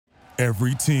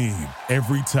Every team,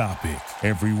 every topic,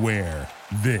 everywhere.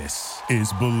 This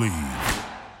is Believe.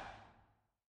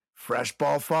 Fresh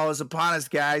ball fall is upon us,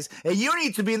 guys, and you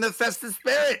need to be in the festive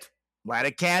spirit. Light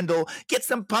a candle, get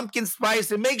some pumpkin spice,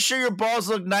 and make sure your balls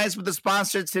look nice with the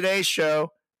sponsor of today's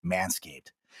show, Manscaped.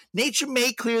 Nature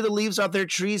may clear the leaves off their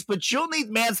trees, but you'll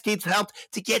need Manscaped's help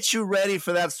to get you ready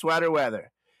for that sweater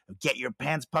weather. Get your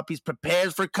pants puppies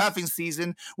prepared for cuffing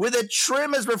season with a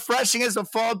trim as refreshing as a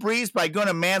fall breeze by going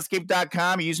to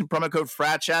manscaped.com and using promo code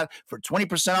FRATCHAT for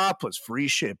 20% off plus free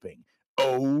shipping.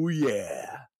 Oh,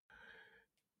 yeah.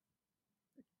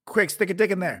 Quick, stick a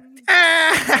dick in there.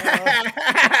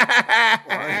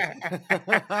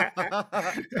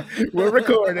 We're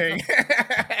recording.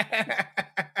 I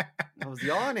was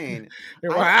yawning.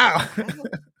 Wow.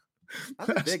 I have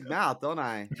a big mouth, don't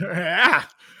I? Yeah.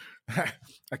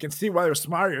 I can see why there's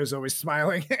Mario's always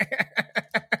smiling.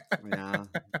 Yeah.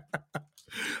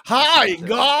 Hi,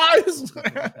 guys.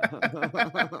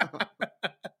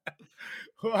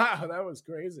 Wow, that was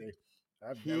crazy.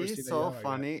 He's so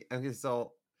funny. Okay,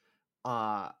 so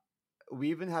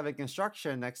we've been having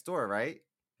construction next door, right?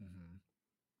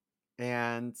 Mm-hmm.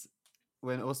 And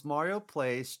when Osmario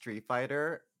plays Street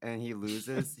Fighter and he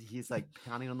loses, he's like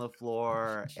pounding on the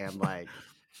floor and like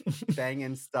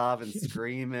banging stuff and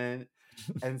screaming.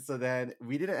 And so then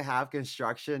we didn't have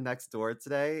construction next door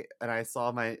today, and I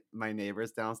saw my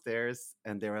neighbors downstairs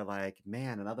and they were like,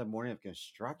 man, another morning of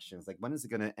construction. It's like, when is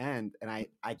it gonna end? And I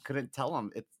couldn't tell them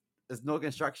there's no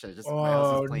construction. It's just my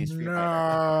house is playing Street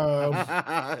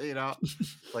Fighter. You know,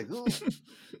 like, ooh.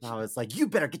 No, it's like, you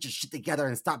better get your shit together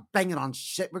and stop banging on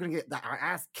shit. We're gonna get our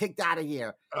ass kicked out of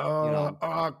here. Oh, you know?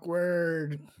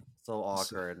 Awkward. So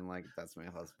awkward. And like, that's my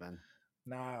husband.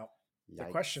 Now, the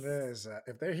question is,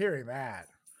 if they're hearing that,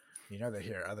 you know, they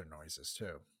hear other noises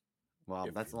too. Well,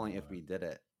 that's only if we did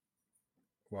it.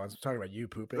 Well, I was talking about you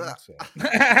pooping. So.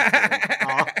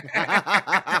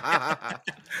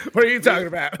 What are you talking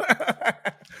about?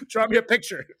 Draw me a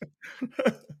picture.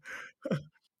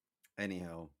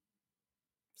 Anyhow,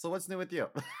 so what's new with you?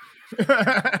 We're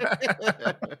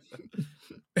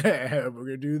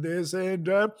gonna do this in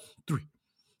 3,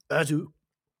 2,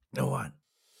 1.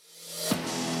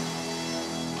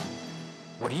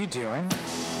 What are you doing?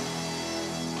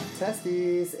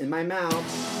 Testes in my mouth.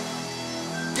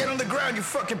 Get on the ground, you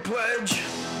fucking pledge.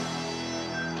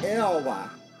 Ew.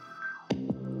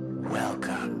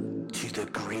 Welcome to the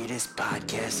greatest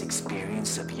podcast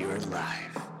experience of your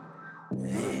life.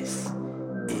 This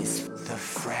is the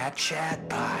Frat Chat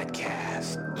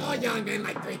Podcast. All young men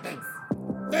like 3 things.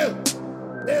 Food,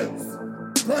 booze,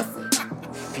 pussy.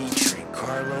 Featuring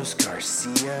Carlos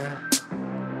Garcia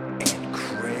and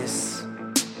Chris.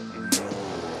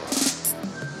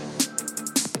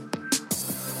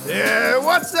 Yeah,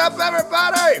 what's up,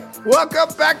 everybody?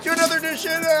 Welcome back to another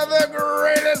edition of the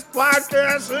greatest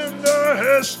podcast in the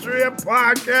history of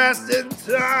podcasting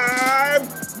time.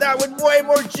 Now with way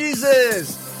more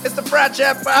Jesus. It's the Frat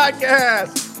Chat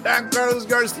Podcast. I'm Carlos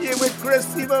Garcia with Chris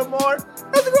Simo Moore.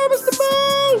 How's it going, Mr.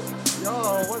 Mo? Yo,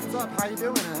 what's up? How you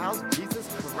doing? And how's Jesus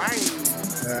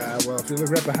Christ? Well, if you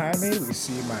look right behind me, we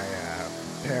see my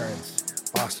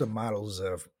parents' awesome models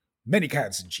of many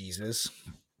kinds of Jesus.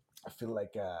 I feel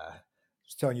like I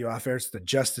was telling you off air, it's the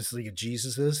Justice League of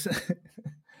Jesuses.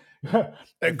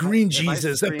 A green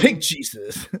Jesus, a pink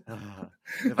Jesus,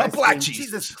 a black Jesus.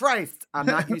 Jesus Christ! I'm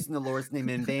not using the Lord's name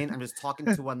in vain. I'm just talking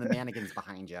to one of the mannequins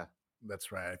behind you.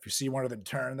 That's right. If you see one of them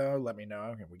turn, though, let me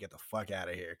know, and we get the fuck out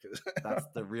of here. Cause that's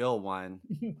the real one.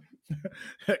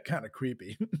 Kind of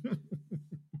creepy.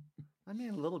 I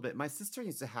mean, a little bit. My sister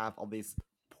used to have all these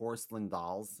porcelain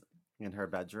dolls in her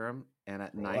bedroom, and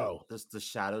at night, just the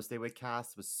shadows they would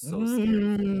cast was so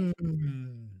scary.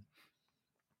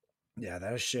 Yeah,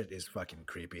 that shit is fucking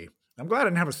creepy. I'm glad I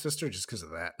didn't have a sister just because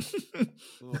of that.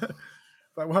 If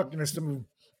I walked into some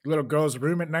little girl's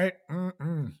room at night,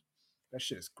 that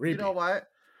shit is creepy. You know what?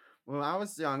 When I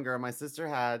was younger, my sister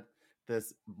had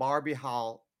this Barbie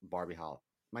doll.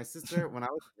 My sister, when I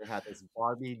was younger, had this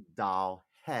Barbie doll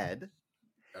head.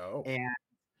 Oh. And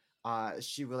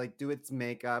she would like do its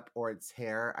makeup or its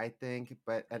hair, I think.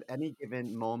 But at any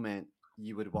given moment,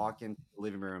 you would walk into the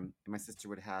living room and my sister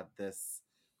would have this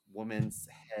woman's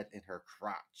head in her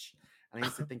crotch. And I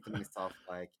used to think to myself,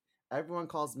 like, everyone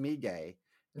calls me gay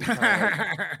because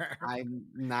I'm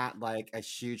not like a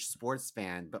huge sports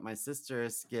fan, but my sister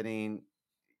is getting,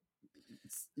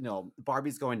 you know,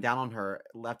 Barbie's going down on her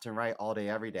left and right all day,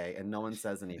 every day, and no one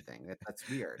says anything. That's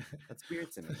weird. That's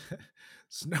weird to me.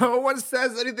 So no one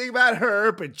says anything about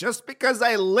her, but just because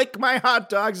I lick my hot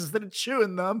dogs instead of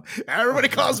chewing them, everybody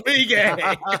calls me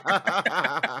gay.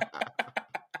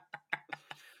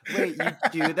 Wait, you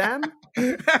do them?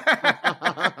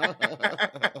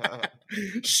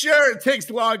 Sure, it takes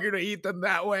longer to eat them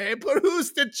that way, but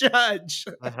who's to judge?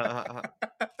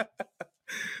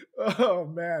 Oh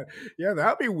man, yeah,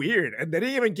 that'd be weird. And they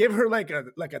didn't even give her like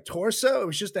a torso; it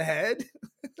was just a head.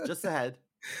 Just a head.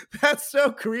 That's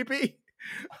so creepy.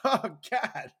 Oh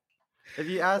god. If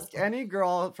you ask any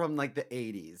girl from like the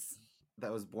 80s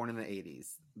that was born in the 80s,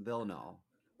 they'll know.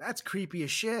 That's creepy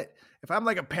as shit. If I'm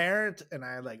like a parent and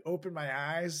I like open my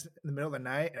eyes in the middle of the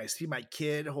night and I see my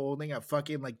kid holding a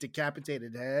fucking like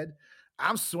decapitated head,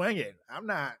 I'm swinging. I'm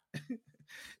not.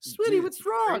 Sweetie, Dude, what's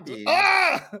wrong? creepy.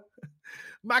 Ah!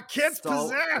 My kid's So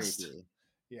possessed. creepy.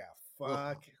 Yeah,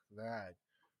 fuck that.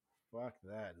 Fuck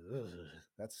that. Ugh,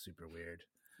 that's super weird.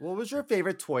 What was your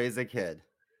favorite toy as a kid?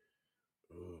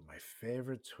 Ooh, my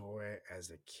favorite toy as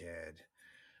a kid.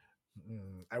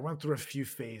 I went through a few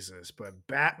phases, but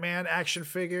Batman action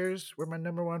figures were my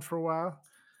number one for a while.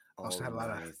 I also had a lot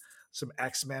of some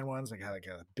X-Men ones. Like I had like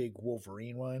a big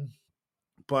Wolverine one.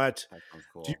 But That sounds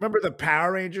cool. do you remember the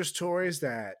Power Rangers toys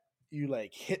that you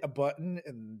like hit a button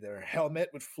and their helmet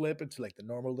would flip into like the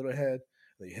normal little head?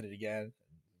 Then you hit it again.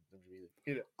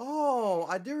 Oh,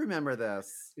 I do remember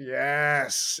this.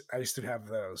 Yes, I used to have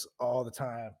those all the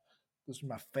time. Those were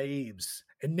my faves.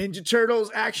 And Ninja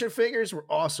Turtles action figures were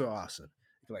also awesome.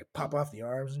 You could like pop off the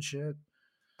arms and shit.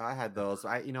 I had those.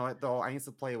 You know what though? I used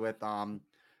to play with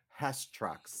Hess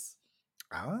trucks.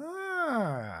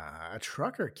 Ah, a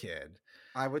trucker kid.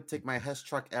 I would take my Hess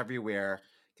truck everywhere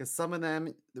because some of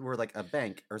them were like a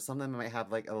bank, or some of them might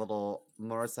have like a little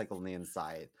motorcycle on the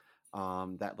inside.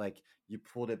 That like you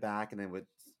pulled it back and it would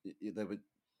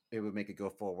make it go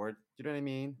forward. Do you know what I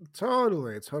mean?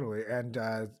 Totally. And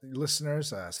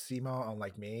listeners, Simo,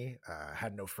 unlike me,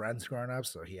 had no friends growing up,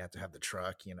 so he had to have the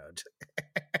truck, you know.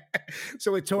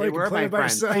 So we totally They were play my by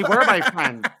friends. himself. They were my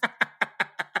friends.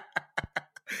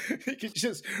 You can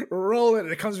just roll it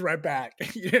and it comes right back.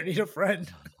 You don't need a friend.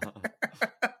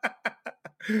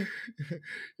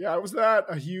 Yeah, I was not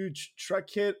a huge truck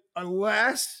kid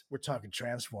unless we're talking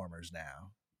Transformers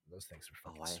now. Those things were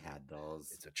fucking sweet. I had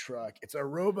those. It's a truck. It's a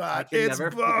robot. I could It's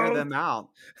never both. figure them out.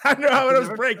 I know how could it was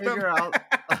never break them. figure out.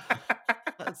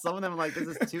 Some of them like, this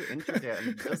is too intricate.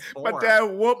 And just My dad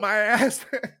whooped my ass.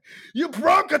 You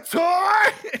broke a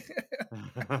toy.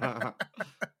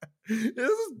 This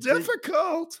is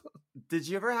difficult. Did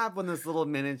you ever have one of those little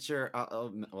miniature?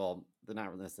 Well, they're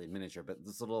not necessarily miniature, but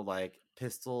those little like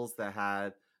pistols that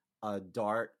had a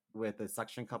dart with a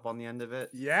suction cup on the end of it?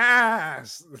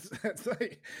 Yes. It's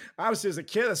like, obviously, as a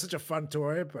kid, that's such a fun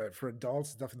toy, but for adults,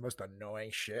 it's definitely the most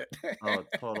annoying shit. Oh,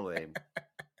 totally.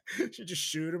 You just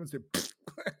shoot him and say,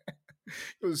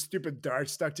 those stupid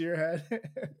darts stuck to your head.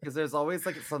 Because there's always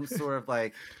like some sort of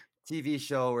like TV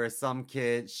show where some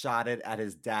kid shot it at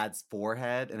his dad's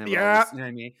forehead, and it would always, you know what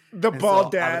I mean? The And bald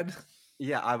so dad.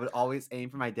 I would always aim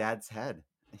for my dad's head.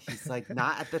 He's like,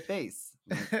 not at the face.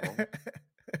 I'm like, "Oh."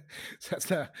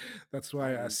 That's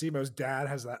why Simo's dad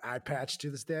has that eye patch to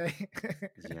this day.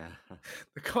 Yeah.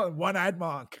 They call him One-Eyed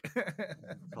Monk.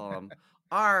 Call him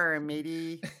R,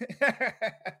 matey.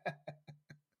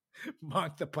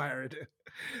 Monk the Pirate.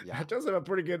 Yeah. It does have a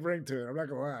pretty good ring to it. I'm not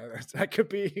gonna lie. That could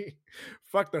be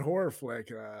fuck the horror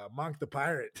flick. Monk the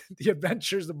Pirate. The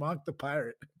Adventures of Monk the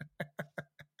Pirate.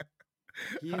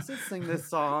 He used to sing this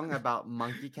song about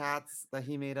monkey cats that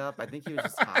he made up. I think he was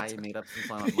just high and made up some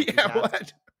song about monkey cats.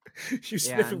 What? You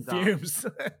sniffing And, fumes.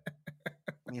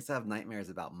 He used to have nightmares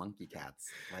about monkey cats,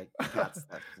 like cats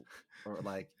that, or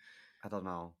like, I don't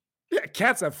know. Yeah,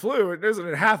 cats that flew. Isn't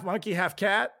it half monkey, half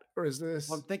cat? Or is this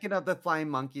Well, I'm thinking of the flying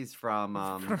monkeys from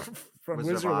from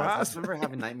Wizard Wizard of of Oz. I Oz? just remember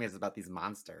having nightmares about these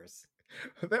monsters.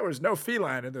 There was no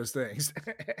feline in those things.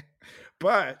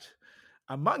 But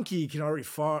a monkey can already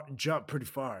jump pretty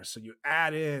far. So you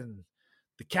add in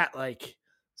the cat-like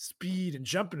speed and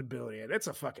jumping ability, and it's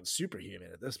a fucking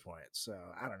superhuman at this point. So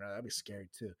I don't know. That'd be scary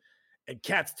too. And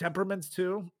cats' temperaments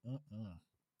too.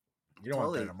 You don't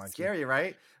want that in a monkey. Scary,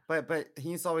 right? But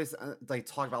he used to always like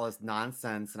talk about all this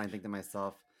nonsense, and I think to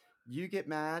myself, you get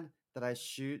mad that I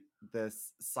shoot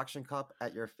this suction cup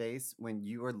at your face when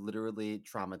you are literally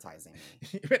traumatizing me.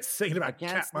 You've been singing about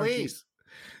can't cat sleep. monkeys.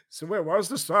 So wait, what was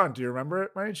the song? Do you remember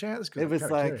it by any chance? 'Cause It I'm was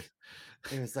kinda like, curious.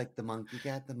 it was like the monkey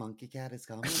cat is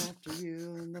coming after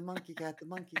you, and the monkey cat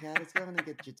is gonna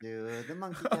get you too. The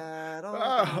monkey cat, the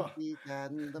monkey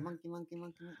cat, and the monkey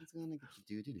is gonna get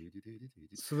you too.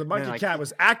 So the monkey cat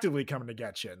was actively coming to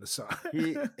get you in the song.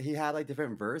 He had like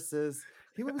different verses.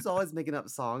 He was always making up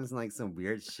songs and like some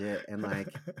weird shit, and like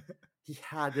He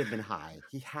had to have been high.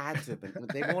 He had to have been.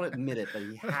 They won't admit it, but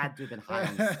he had to have been high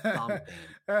on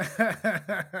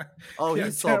something. Oh,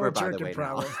 he's sober, by the way,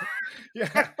 problem.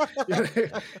 Yeah, you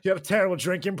had a terrible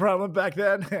drinking problem back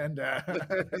then, and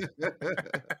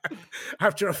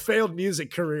after a failed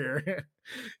music career,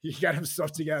 he got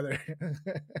himself together.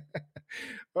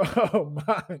 Oh,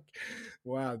 Monk!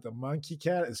 Wow, the monkey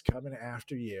cat is coming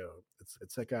after you.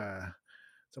 It's like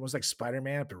it's almost like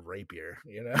Spider-Man up a rapier,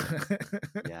 you know?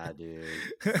 Yeah, dude.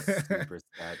 Super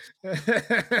sketch.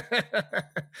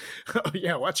 Oh,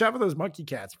 yeah, watch out for those monkey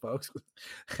cats, folks.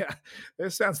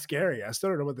 This sounds scary. I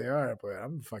still don't know what they are, but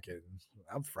I'm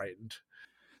frightened.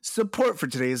 Support for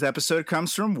today's episode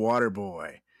comes from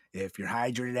Waterboy. If you're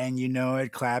hydrated and you know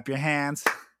it, clap your hands.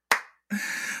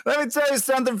 Let me tell you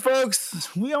something,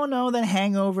 folks. We all know that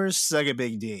hangovers suck a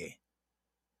big D.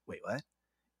 Wait, what?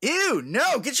 Ew,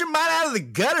 no, get your mind out of the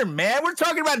gutter, man. We're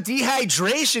talking about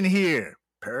dehydration here,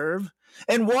 perv.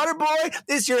 And Waterboy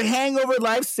is your hangover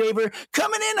lifesaver,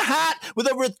 coming in hot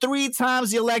with over 3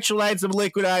 times the electrolytes of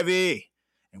Liquid IV.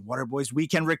 And Waterboy's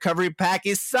Weekend Recovery Pack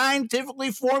is scientifically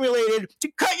formulated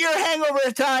to cut your hangover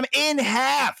time in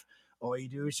half. All you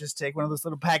do is just take one of those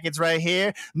little packets right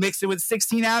here, mix it with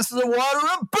 16 ounces of water,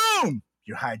 and boom,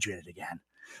 you're hydrated again.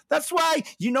 That's why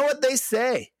you know what they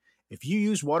say. If you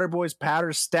use Waterboy's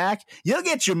powder stack, you'll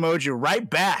get your mojo right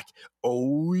back.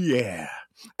 Oh, yeah.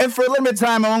 And for a limited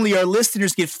time only, our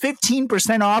listeners get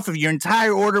 15% off of your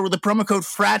entire order with the promo code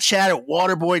FRATCHAT at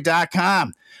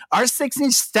waterboy.com. Our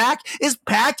 6-inch stack is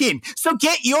packing, so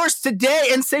get yours today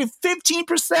and save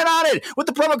 15% on it with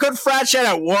the promo code FRATCHAT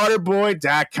at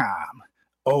waterboy.com.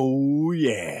 Oh,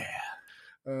 yeah.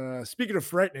 Speaking of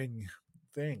frightening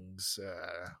things,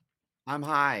 I'm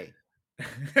high.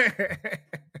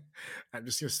 I'm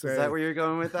just gonna say. Is that where you're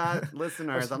going with that?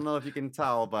 Listeners, I don't know if you can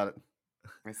tell, but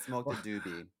I smoked a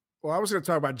doobie. Well, I was going to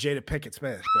talk about Jada Pinkett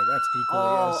Smith, but that's equally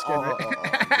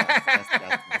Yes.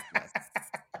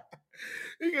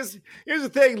 Because here's the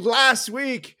thing. Last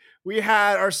week, we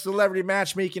had our celebrity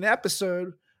matchmaking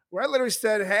episode where I literally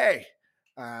said, hey,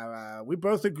 we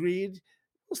both agreed,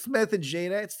 Will Smith and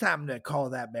Jada, it's time to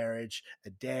call that marriage a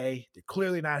day. They're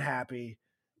clearly not happy.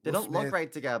 They don't look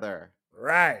right together.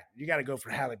 Right. You got to go for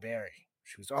Halle Berry.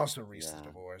 She was also recently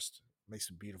divorced. Make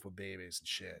some beautiful babies and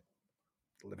shit.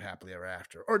 Live happily ever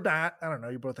after. Or not. I don't know.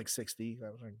 You're both like 60. I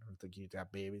don't think you need to have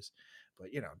babies. But,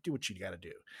 do what you got to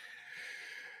do.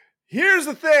 Here's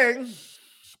the thing.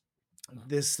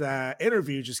 This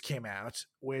interview just came out,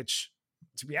 which,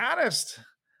 to be honest,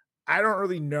 I don't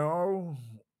really know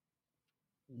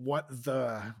what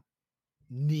the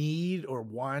need or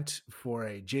want for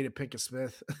a Jada Pinkett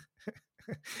Smith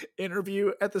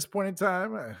interview at this point in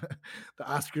time. The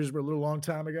Oscars were a little long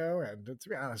time ago, and to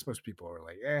be honest, most people are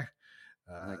like,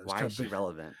 why is she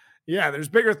relevant? Yeah, there's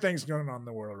bigger things going on in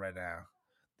the world right now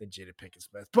than Jada Pinkett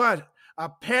Smith. But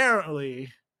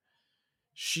apparently,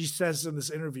 she says in this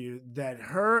interview that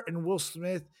her and Will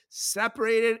Smith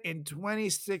separated in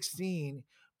 2016,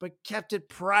 but kept it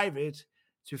private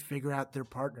to figure out their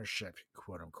partnership,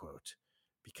 quote unquote.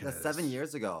 Because that's 7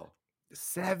 years ago.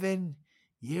 7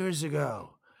 years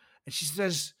ago. And she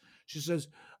says,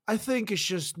 I think it's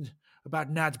just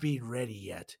about not being ready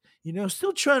yet.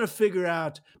 Still trying to figure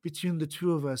out between the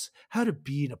two of us how to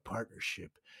be in a partnership.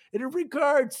 And in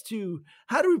regards to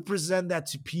how do we present that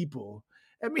to people,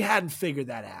 and we hadn't figured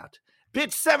that out.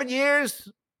 Bitch, 7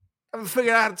 years. I haven't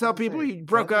figured out how to tell people you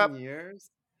broke up. 7 years?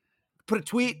 Put a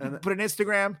tweet, put an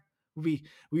Instagram. We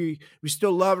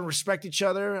still love and respect each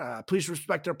other. Please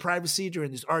respect our privacy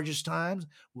during these arduous times.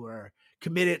 We're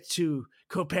committed to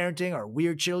co-parenting our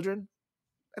weird children.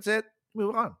 That's it.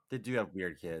 Move on. They do have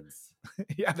weird kids.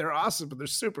 Yeah, they're awesome, but they're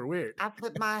super weird. I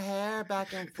flip my hair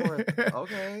back and forth.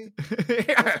 Okay.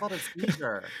 That's called a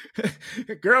seizure.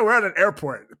 Girl, we're at an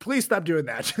airport. Please stop doing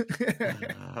that.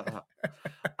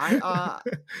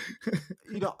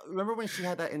 Remember when she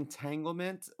had that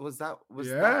entanglement? Was that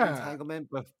entanglement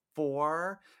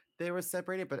before they were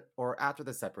separated, or after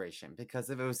the separation? Because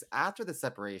if it was after the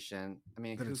separation, I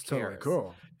mean, who cares? Totally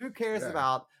cool. Who cares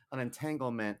about an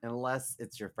entanglement unless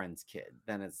it's your friend's kid?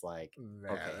 Then it's like,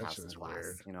 okay, that's have just some class,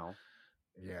 weird.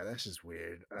 Yeah, that's just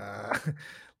weird.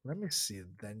 Let me see.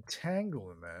 The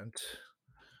entanglement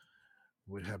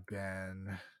would have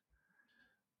been.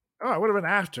 Oh, it would have been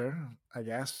after, I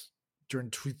guess,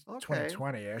 during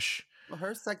 2020-ish. Well,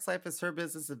 her sex life is her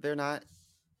business if they're not.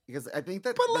 Because I think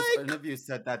that this interview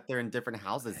said that they're in different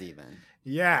houses even.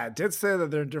 Yeah, it did say that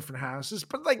they're in different houses.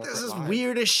 But this is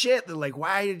weird as shit. They're like,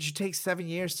 why did you take 7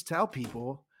 years to tell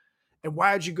people? And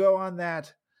why did you go on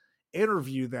that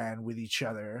interview then with each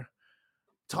other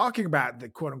talking about the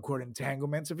quote unquote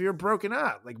entanglements if you're broken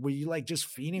up. Like, were you like just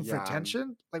fiending for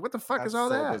attention? Like, what the fuck is all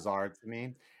so that? bizarre to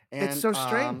me. It's And so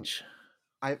strange.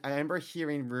 I remember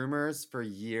hearing rumors for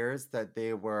years that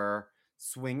they were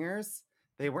swingers.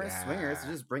 They weren't swingers,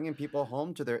 they're just bringing people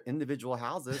home to their individual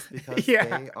houses because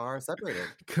they are separated.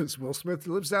 Because Will Smith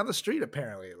lives down the street,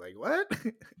 apparently. Like, what?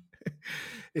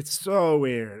 It's so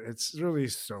weird. It's really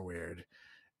so weird.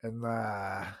 And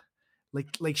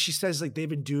like she says, like they've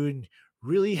been doing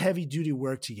really heavy duty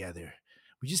work together.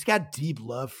 We just got deep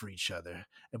love for each other,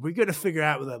 and we're gonna figure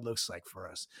out what that looks like for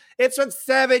us. It's been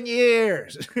 7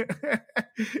 years.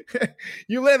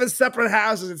 You live in separate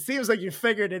houses. It seems like you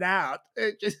figured it out.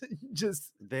 It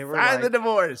just They were sign the like,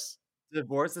 divorce.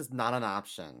 divorce is not an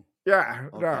option. Yeah,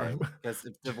 Okay. no, Because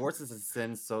if divorce is a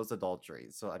sin, so is adultery.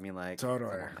 So I mean, like, come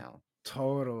totally. on now.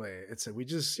 Totally. We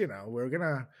just, we're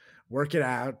gonna work it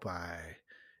out by,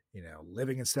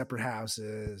 living in separate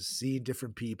houses, seeing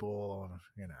different people,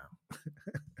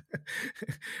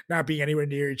 not being anywhere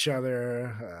near each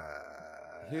other.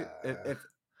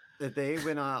 If they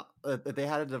went out, if they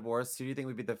had a divorce, who do you think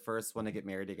would be the first one to get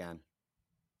married again?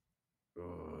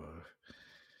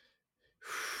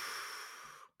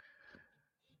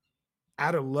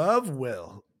 Out of love,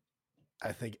 Will.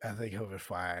 I think he'll be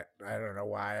fine. I don't know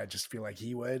why. I just feel like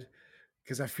he would,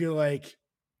 because I feel like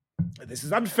this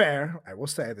is unfair. I will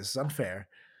say this is unfair,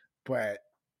 but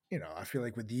I feel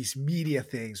like with these media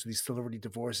things, with these celebrity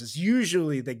divorces,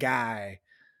 usually the guy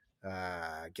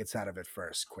gets out of it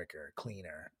first, quicker,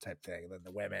 cleaner type thing than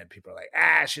the women. People are like,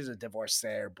 she's a divorcee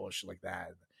or bullshit like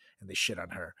that, and they shit on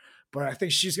her. But I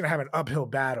think she's gonna have an uphill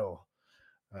battle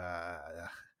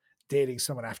dating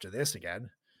someone after this again.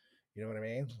 You know what I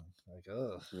mean? Like,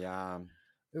 oh yeah,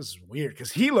 this is weird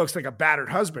because he looks like a battered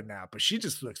husband now, but she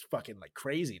just looks fucking like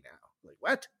crazy now. Like,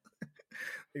 what?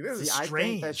 Like, this is strange. I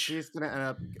think that she's gonna end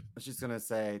up. She's gonna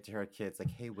say to her kids, like,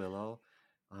 "Hey, Willow,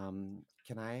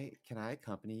 can I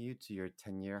accompany you to your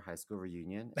 10-year high school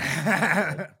reunion?"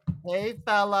 Like, hey,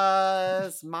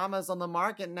 fellas, Mama's on the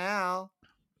market now.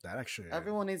 That actually,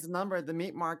 everyone needs a number at the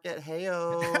meat market.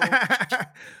 Heyo.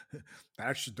 That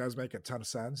actually does make a ton of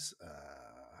sense.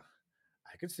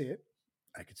 I could see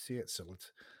it. So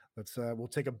let's we'll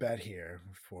take a bet here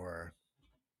for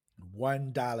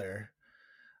 $1.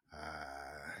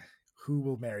 Who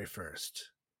will marry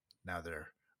first? Now they're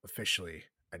officially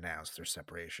announced their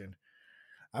separation.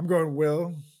 I'm going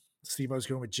Will. Steve-O's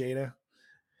going with Jada.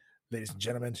 Ladies and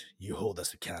gentlemen, you hold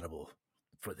us accountable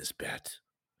for this bet.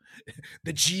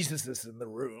 The Jesus is in the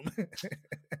room. $1.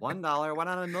 Why not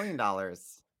 $1 million?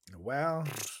 Well,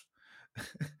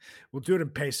 we'll do it in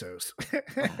pesos.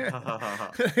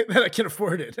 That I can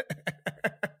afford it.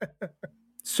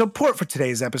 Support for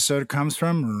today's episode comes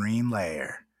from Marine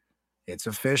Layer. It's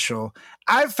official.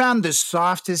 I've found the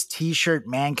softest t-shirt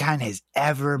mankind has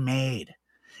ever made.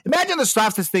 Imagine the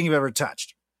softest thing you've ever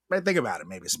touched. Right? Think about it.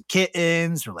 Maybe some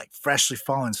kittens or like freshly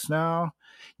fallen snow.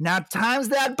 Now times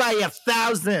that by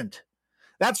 1,000.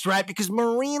 That's right, because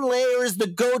Marine Layer is the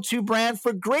go-to brand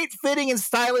for great fitting and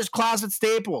stylish closet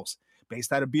staples.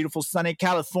 Based out of beautiful sunny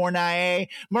California,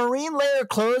 Marine Layer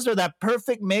clothes are that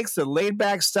perfect mix of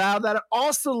laid-back style that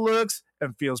also looks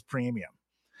and feels premium.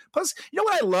 Plus, you know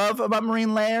what I love about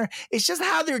Marine Layer? It's just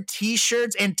how their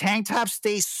t-shirts and tank tops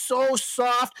stay so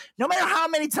soft no matter how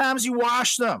many times you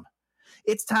wash them.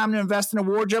 It's time to invest in a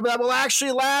wardrobe that will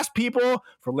actually last, people.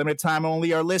 For limited time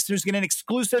only, our listeners get an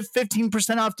exclusive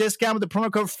 15% off discount with the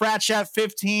promo code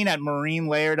FRATCHAT15 at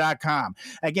marinelayer.com.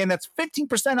 Again, that's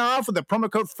 15% off with the promo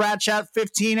code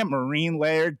FRATCHAT15 at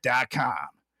marinelayer.com.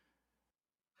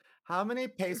 How many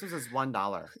pesos is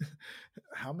 $1?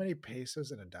 How many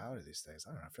pesos in $1 these days?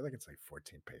 I don't know. I feel like it's like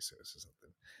 14 pesos or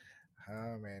something.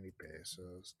 How many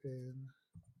pesos in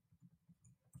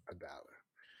 $1?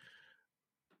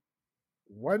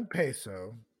 1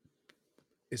 peso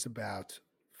is about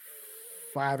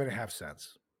 5.5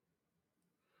 cents.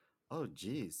 Oh,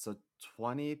 geez. So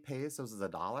 20 pesos is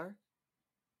 $1?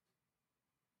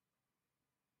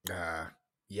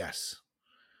 Yes.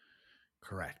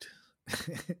 Correct.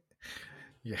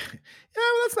 Yeah.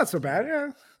 Well, that's not so bad.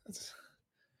 Yeah.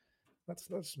 That's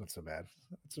not so bad.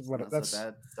 That's so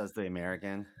bad, says the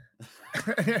American.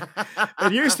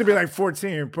 It used to be like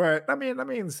 14, but that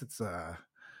means it's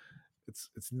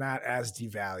not as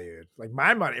devalued. Like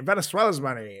my money, Venezuela's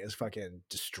money is fucking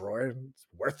destroyed. It's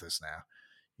worthless now.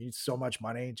 You need so much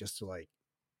money just to like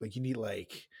you need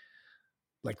like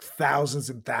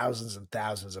thousands and thousands and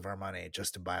thousands of our money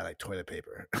just to buy like toilet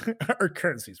paper. Our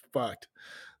currency's fucked.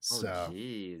 So,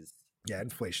 jeez. Yeah,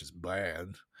 inflation's bad.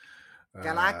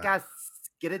 Caracas,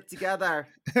 Get it together.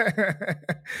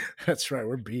 That's right.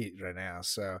 We're beat right now.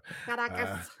 So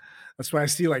Caracas. that's why I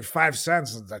see like 5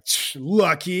 cents. And that's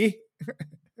lucky.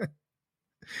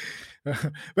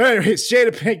 But anyways,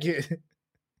 Jada Pinkett.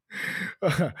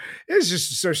 It's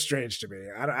just so strange to me.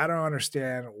 I don't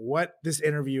understand what this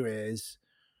interview is,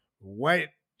 what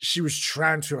she was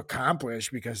trying to accomplish,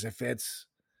 because if it's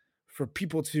for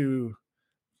people to,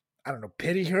 I don't know,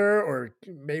 pity her or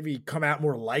maybe come out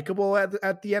more likable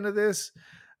at the end of this,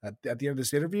 at the end of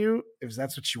this interview, if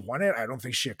that's what she wanted, I don't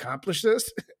think she accomplished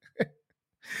this.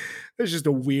 It's just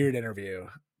a weird interview.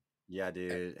 Yeah,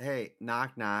 dude. Hey,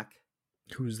 knock, knock.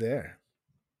 Who's there?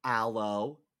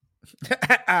 Aloe.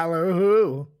 Aloe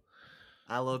who?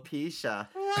 Alopecia.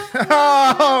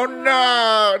 Oh,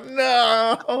 no.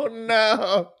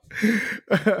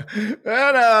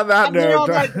 And on that note.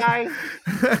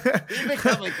 Keep it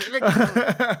coming.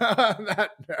 On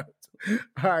that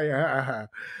note,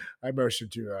 I motion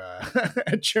to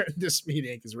adjourn this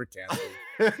meeting because we're canceled.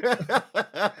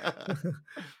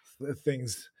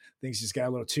 Things just got a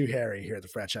little too hairy here at the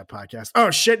Frat Chat Podcast. Oh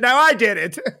shit! Now I did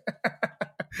it.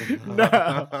 No,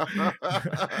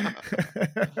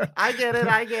 I get it.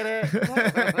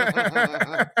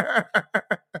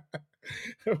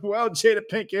 Well, Jada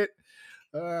Pinkett,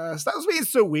 stop being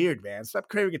so weird, man. Stop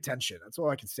craving attention. That's all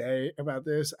I can say about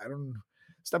this.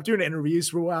 Stop doing interviews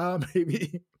for a while.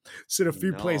 Maybe sit a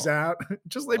few plays out.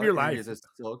 Just live your life. Interviews are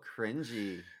so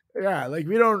cringy. Yeah, like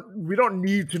we don't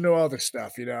need to know all this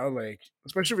stuff, like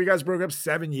especially if you guys broke up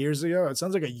 7 years ago. It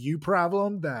sounds like a you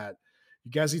problem that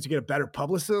you guys need to get a better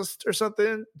publicist or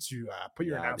something to put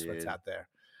your announcements out there,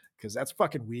 because that's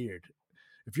fucking weird.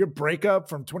 If your breakup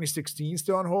from 2016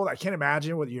 still on hold, I can't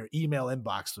imagine what your email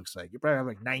inbox looks like. You probably have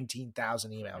like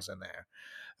 19,000 emails in there.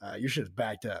 Your shit's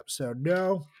backed up. So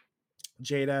no,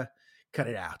 Jada, cut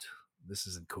it out. This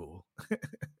isn't cool.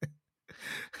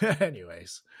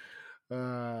 Anyways.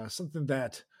 Something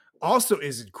that also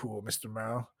isn't cool, Mr.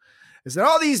 Mo, is that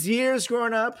all these years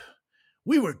growing up,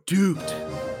 we were duped.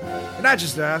 And not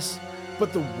just us,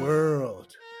 but the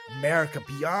world, America,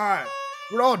 beyond.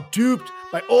 We're all duped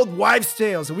by old wives'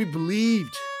 tales that we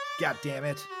believed. God damn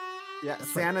it. Yeah,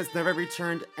 Santa's never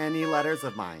returned any letters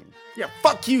of mine. Yeah,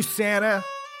 fuck you, Santa.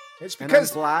 It's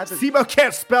because SEMO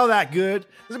can't spell that good.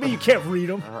 Doesn't mean you can't read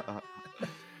them.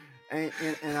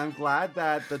 And I'm glad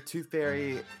that the Tooth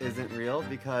Fairy isn't real,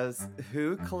 because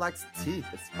who collects teeth?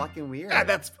 It's fucking weird. Yeah,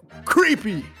 that's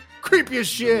creepy. Creepy as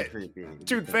shit. Creepy.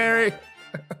 Tooth Fairy.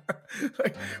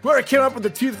 Like, whoever came up with the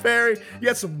Tooth Fairy, you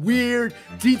got some weird,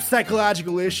 deep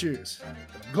psychological issues.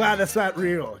 I'm glad that's not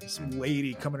real. Some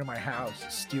lady coming to my house,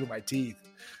 stealing my teeth.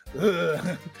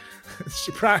 Ugh.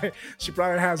 She probably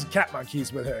has cat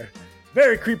monkeys with her.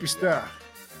 Very creepy stuff.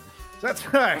 So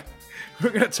that's right. We're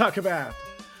going to talk about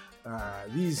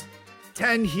these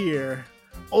 10 here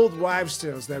old wives'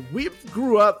 tales that we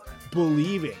grew up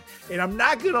believing. And I'm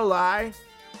not going to lie,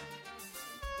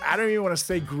 I don't even want to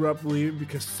say grew up believing,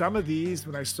 because some of these,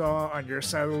 when I saw on your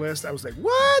side of the list, I was like,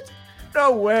 what?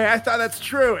 No way. I thought that's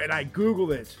true. And I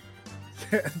Googled it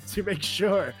to make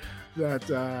sure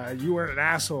that you weren't an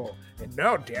asshole. And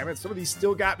no, damn it, some of these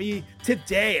still got me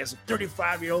today as a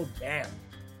 35-year-old man.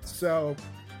 So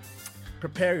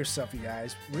prepare yourself, you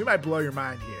guys. We might blow your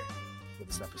mind here with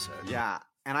this episode. Yeah,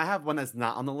 and I have one that's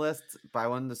not on the list, but I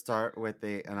wanted to start with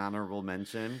an honorable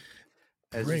mention.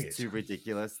 It's just too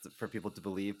ridiculous for people to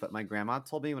believe. But my grandma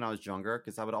told me when I was younger,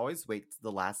 because I would always wait to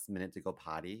the last minute to go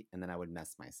potty, and then I would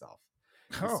mess myself.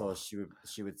 So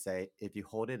she would say, if you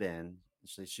hold it in,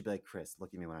 she'd be like, Chris,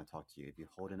 look at me when I talk to you. If you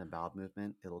hold in a bowel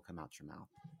movement, it'll come out your mouth.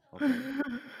 Okay.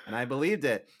 And I believed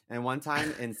it. And one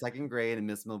time in second grade in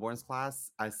Miss Milbourne's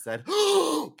class, I said,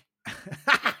 and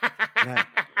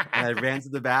I ran to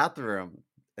the bathroom.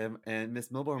 And Miss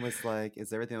Milbourne was like,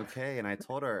 is everything okay? And I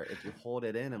told her, if you hold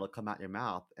it in, it'll come out your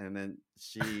mouth. And then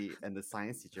she and the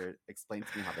science teacher explained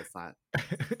to me how that's not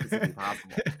physically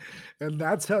possible. And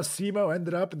that's how SEMO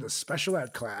ended up in the special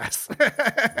ed class.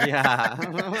 Yeah.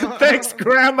 Thanks,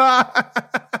 Grandma.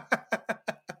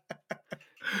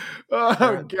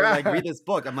 Oh, God. Like, read this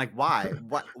book. I'm like, why?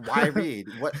 Why read?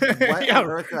 What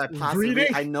on earth could I possibly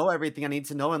read? I know everything I need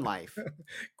to know in life.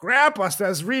 Grandpa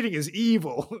says reading is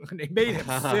evil, and it made him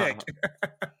sick.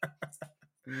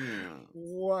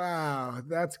 Wow.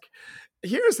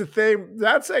 Here's the thing.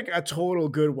 That's like a total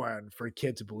good one for a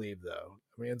kid to believe, though.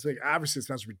 I mean, it's like, obviously it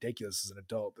sounds ridiculous as an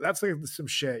adult, but that's like some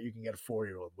shit you can get a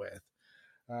 4-year-old with.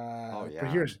 But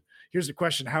here's the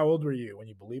question. How old were you when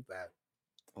you believed that?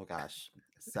 Oh, gosh.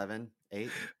 7, 8.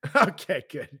 Okay,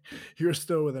 good. You're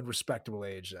still within respectable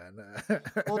age then.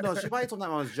 Well, no, she probably told me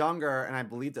when I was younger, and I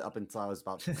believed it up until I was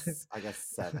about, I guess,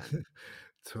 7.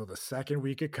 till the second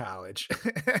week of college.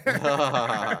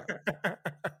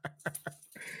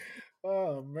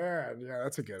 Oh man, yeah,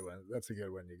 that's a good one. That's a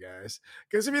good one, you guys.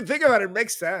 Because if you think about it, it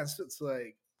makes sense. It's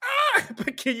like,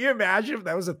 but can you imagine if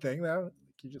that was a thing though?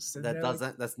 You just sit That there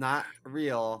doesn't. That's not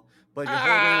real. But you're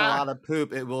holding a lot of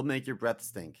poop. It will make your breath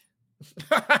stink.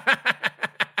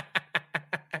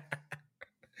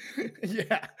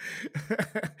 Yeah,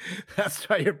 that's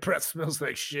why your breath smells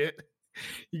like shit.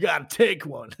 You gotta take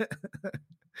one.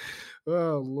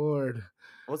 Oh Lord,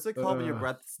 What's it called when your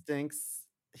breath stinks?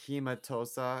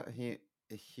 Hematosa.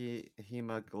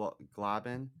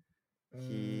 Hemoglobin.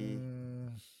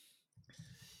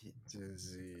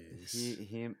 Disease.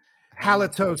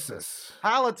 Halitosis.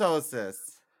 Halitosis.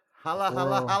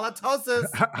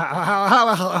 Halitosis.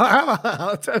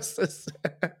 Halitosis.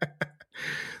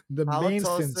 The main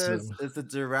Halitosis symptom is the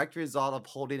direct result of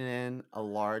holding in a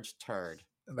large turd.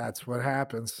 That's what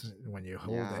happens when you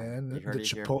hold in the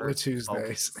Chipotle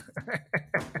Tuesdays.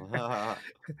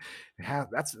 Yeah,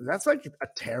 that's like a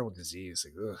terrible disease.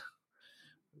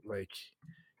 Like,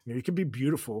 you can be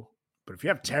beautiful, but if you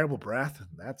have terrible breath,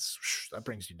 that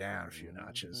brings you down a few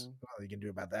notches. What you can do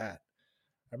about that?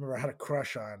 I remember I had a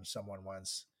crush on someone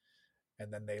once,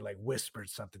 and then they like whispered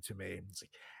something to me. It's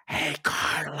like, "Hey,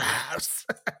 Carlos."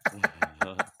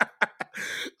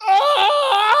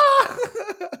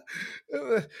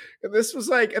 And this was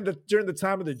like during the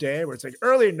time of the day where it's like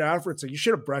early enough where it's like you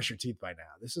should have brushed your teeth by now.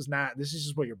 This is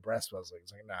just what your breath smells like.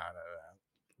 It's like, no.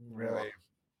 Really.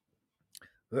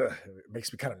 Ugh, it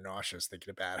makes me kind of nauseous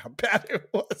thinking about how bad it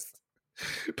was.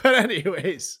 But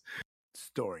anyways,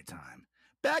 story time.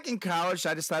 Back in college,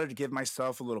 I decided to give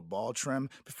myself a little ball trim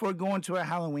before going to a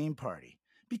Halloween party.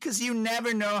 Because you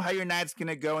never know how your night's going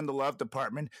to go in the love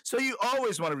department, so you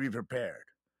always want to be prepared.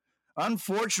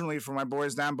 Unfortunately for my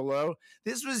boys down below,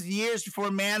 this was years before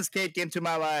Manscaped came into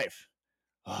my life.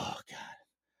 Oh, God.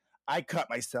 I cut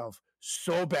myself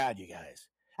so bad, you guys.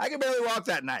 I could barely walk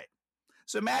that night.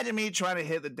 So imagine me trying to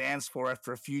hit the dance floor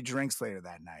after a few drinks later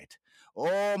that night.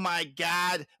 Oh, my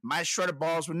God. My shredded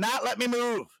balls would not let me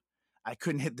move. I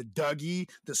couldn't hit the Dougie,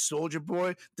 the Soldier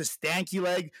Boy, the Stanky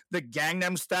Leg, the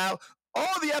Gangnam Style,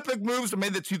 all the epic moves that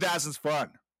made the 2000s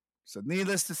fun. So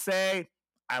needless to say,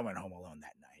 I went home alone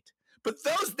that night. But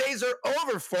those days are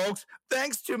over, folks,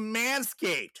 thanks to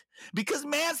Manscaped. Because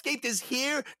Manscaped is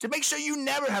here to make sure you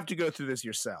never have to go through this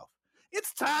yourself.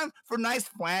 It's time for nice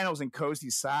flannels and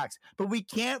cozy socks, but we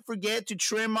can't forget to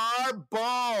trim our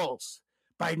balls.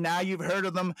 By now you've heard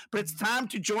of them, but it's time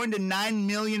to join the 9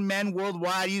 million men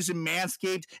worldwide using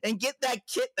Manscaped and get that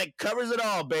kit that covers it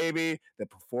all, baby. The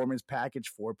Performance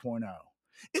Package 4.0.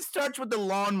 It starts with the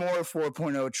Lawnmower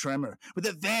 4.0 trimmer with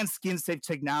advanced skin-safe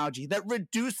technology that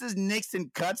reduces nicks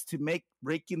and cuts to make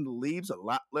raking the leaves a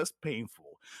lot less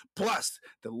painful. Plus,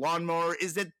 the Lawnmower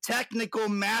is a technical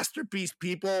masterpiece,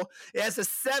 people. It has a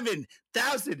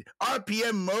 7,000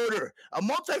 RPM motor, a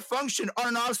multifunction on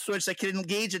and off switch that can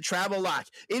engage a travel lock,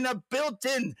 and a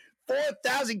built-in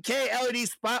 4,000K LED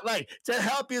spotlight to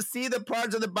help you see the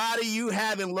parts of the body you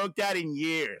haven't looked at in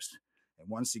years. And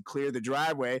once you clear the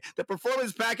driveway, the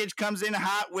Performance Package comes in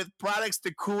hot with products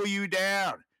to cool you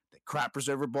down. The Crop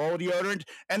Preserver Ball Deodorant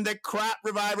and the Crop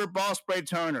Reviver Ball Spray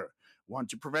Toner. One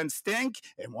to prevent stink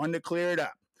and one to clear it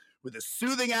up. With a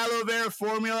soothing aloe vera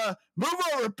formula, move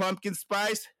over pumpkin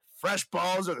spice, fresh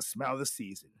balls are the smell of the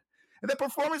season. And the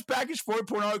Performance Package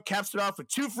 4.0 caps it off with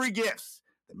 2 free gifts.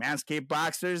 The Manscaped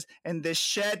Boxers and the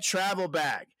Shed Travel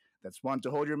Bag. That's one to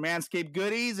hold your Manscaped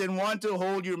goodies and one to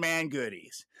hold your man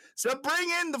goodies. So bring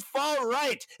in the fall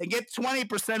right and get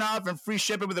 20% off and free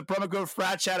shipping with the promo code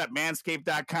FRATCHAT at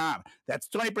manscaped.com. That's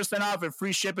 20% off and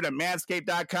free shipping at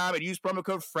manscaped.com and use promo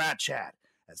code FRATCHAT.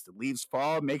 As the leaves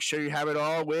fall, make sure you have it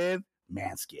all with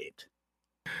Manscaped.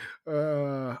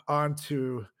 On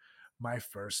to my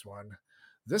first one.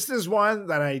 This is one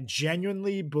that I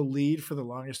genuinely believed for the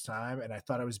longest time, and I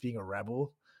thought I was being a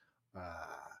rebel.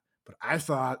 But I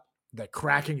thought that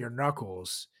cracking your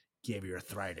knuckles gave you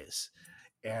arthritis.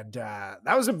 And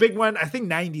that was a big one. I think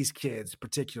 90s kids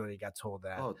particularly got told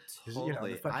that. Oh,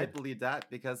 totally. I believe that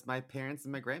because my parents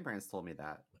and my grandparents told me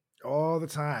that. All the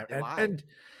time.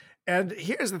 And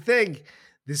here's the thing.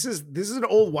 This is an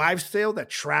old wives' tale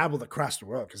that traveled across the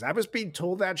world because I was being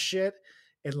told that shit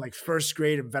in like first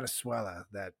grade in Venezuela,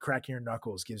 that cracking your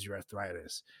knuckles gives you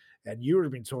arthritis. And you were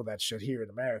being told that shit here in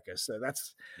America. So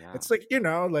it's like,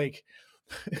 like,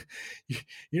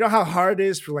 you know how hard it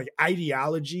is for like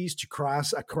ideologies to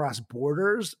cross across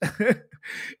borders.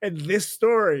 And this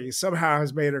story somehow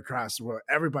has made it across the world.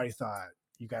 Everybody thought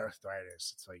you got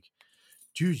arthritis. It's like,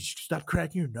 dude, stop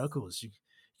cracking your knuckles.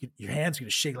 You your hand's gonna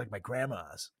shake like my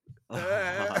grandma's.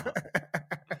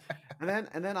 And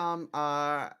then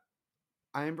I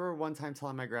remember one time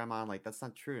telling my grandma, I'm like, that's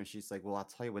not true. And she's like, well, I'll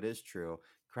tell you what is true.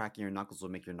 Cracking your knuckles will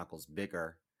make your knuckles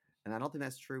bigger. And I don't think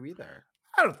that's true either.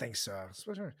 I don't think so.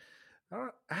 I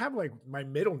have like my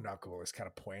middle knuckle is kind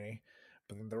of pointy,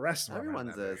 but then the rest of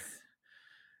everyone's is.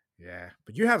 Yeah,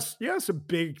 but you have some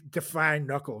big defined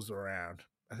knuckles around.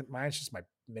 I think mine's just my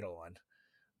middle one.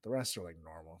 The rest are like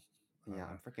normal. Yeah,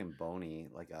 I'm freaking bony,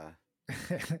 like a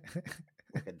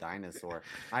dinosaur.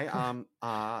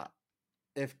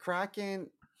 If cracking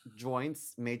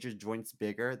major joints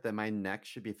bigger, then my neck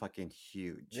should be fucking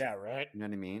huge. Yeah, right. You know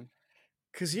what I mean?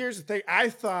 Because here's the thing. I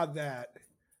thought that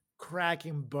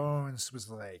cracking bones was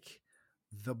like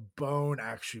the bone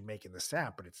actually making the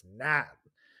sound, but it's not.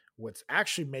 What's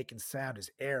actually making sound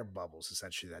is air bubbles,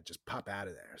 essentially, that just pop out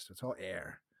of there. So it's all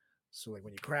air. So like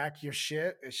when you crack your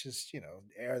shit, it's just,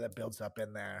 air that builds up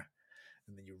in there,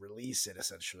 and then you release it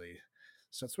essentially.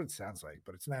 So that's what it sounds like,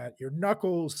 but it's not. Your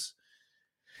knuckles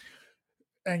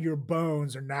and your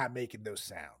bones are not making those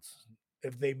sounds.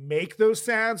 If they make those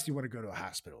sounds, you want to go to a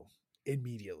hospital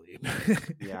immediately.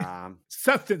 Yeah.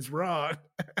 Something's wrong.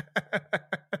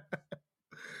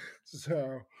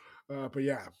 So, but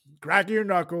yeah, cracking your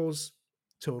knuckles,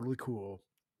 totally cool.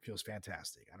 Feels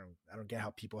fantastic. I don't get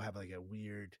how people have like a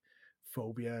weird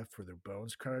phobia for their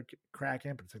bones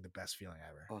cracking, but it's like the best feeling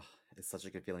ever. Oh, it's such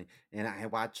a good feeling. And I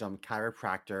watch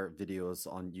chiropractor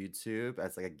videos on YouTube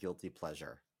as like a guilty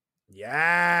pleasure.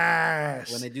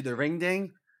 Yes. When they do the ring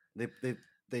ding, they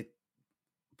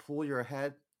pull your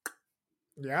head.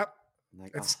 Yep.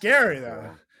 Like, it's scary so though,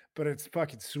 cool. but it's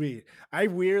fucking sweet. I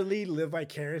weirdly live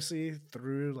vicariously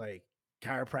through like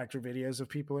chiropractor videos of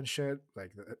people and shit,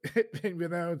 like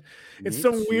in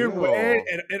some weird way,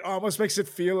 and it almost makes it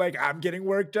feel like I'm getting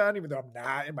work done, even though I'm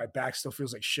not, and my back still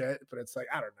feels like shit. But it's like,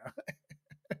 I don't know.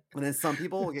 And then some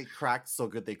people will get cracked so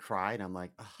good they cry, and I'm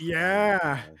like, oh,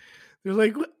 yeah, they're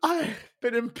like, I've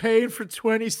been in pain for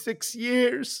 26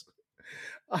 years.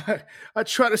 I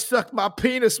tried to suck my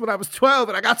penis when I was 12,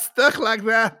 and I got stuck like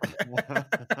that.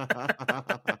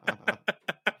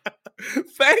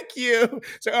 Thank you.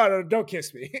 So, oh no, don't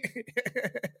kiss me.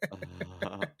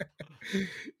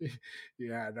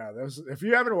 Yeah, no, those. If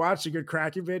you haven't watched a good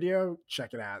cracking video,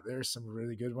 check it out. There's some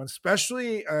really good ones,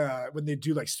 especially when they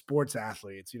do like sports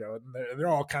athletes. They're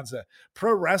all kinds of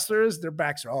pro wrestlers. Their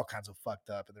backs are all kinds of fucked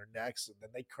up, and their necks, and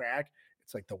then they crack.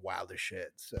 It's like the wildest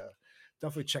shit. So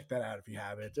definitely check that out if you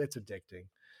haven't. It's addicting.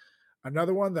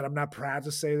 Another one that I'm not proud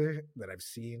to say that I've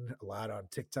seen a lot on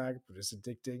TikTok, but it's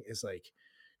addicting, is like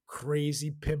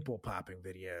crazy pimple popping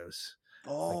videos.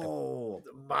 Oh, like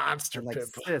the monster like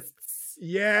pimple. Cysts.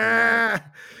 Yeah.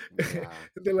 Yeah.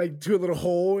 They like do a little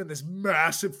hole and this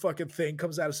massive fucking thing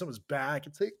comes out of someone's back.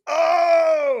 It's like,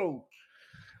 oh.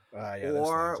 Yeah,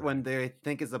 or when they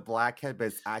think it's a blackhead, but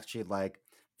it's actually like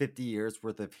 50 years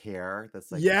worth of hair.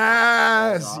 That's like,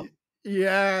 yes.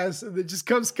 Yes. And it just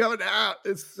comes coming out.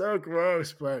 It's so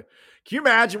gross. But can you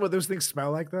imagine what those things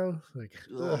smell like though? Like,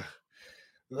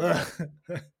 ugh.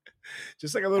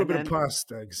 Just like a little bit of pus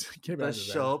things. The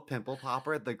show Pimple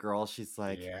Popper, the girl, she's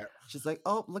like,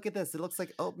 oh, look at this. It looks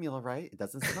like oatmeal, right? It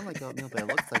doesn't smell like oatmeal, but it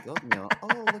looks like oatmeal. Oh,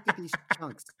 look at these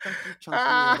chunks. Chunky.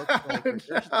 It looks like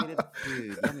regurgitated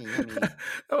food. Yummy.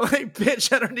 I'm like,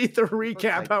 bitch, I don't need the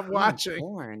recap. Like I'm watching.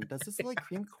 Corn. Does this look like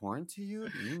cream corn to you?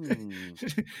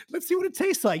 Let's see what it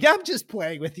tastes like. I'm just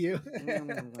playing with you.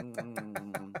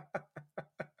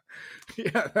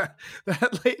 Yeah,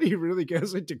 that lady really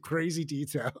goes into crazy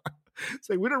detail. It's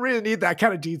like, we don't really need that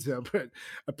kind of detail, but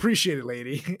appreciate it,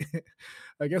 lady.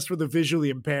 I guess for the visually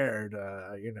impaired,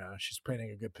 she's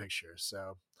painting a good picture.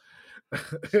 So,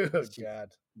 oh,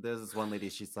 God. There's this one lady,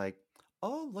 she's like,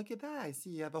 oh, look at that. I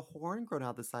see you have a horn growing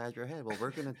out the side of your head. Well,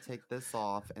 we're going to take this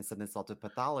off and send this all to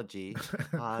pathology.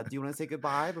 Do you want to say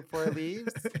goodbye before it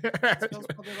leaves? Girl's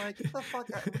probably like, what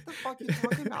the fuck are you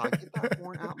talking about? Get that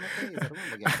horn out my face. I don't want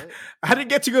to look at it. I didn't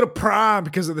get to go to prom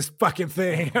because of this fucking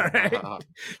thing. All right?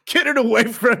 Get it away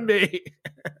from me.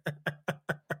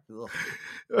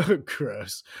 Oh,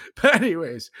 gross. But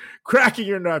anyways, cracking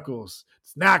your knuckles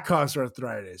does not cause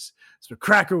arthritis. So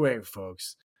crack away,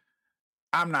 folks.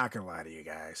 I'm not going to lie to you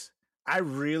guys. I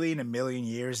really, in a million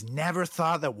years, never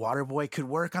thought that Waterboy could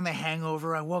work on the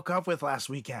hangover I woke up with last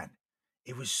weekend.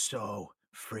 It was so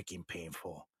freaking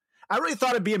painful. I really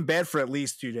thought I'd be in bed for at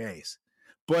least 2 days.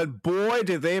 But boy,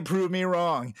 did they prove me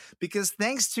wrong. Because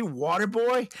thanks to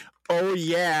Waterboy, oh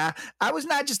yeah, I was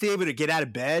not just able to get out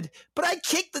of bed, but I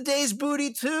kicked the day's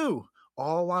booty too.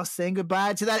 All while saying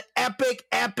goodbye to that epic,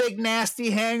 nasty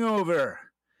hangover.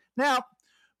 Now,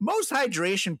 Most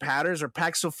hydration powders are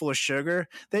packed so full of sugar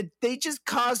that they just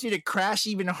cause you to crash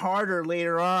even harder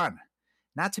later on.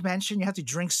 Not to mention, you have to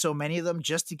drink so many of them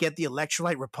just to get the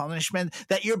electrolyte replenishment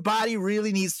that your body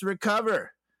really needs to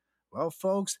recover. Well,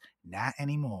 folks, not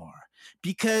anymore.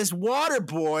 Because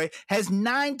Waterboy has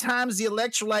 9 times the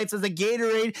electrolytes as a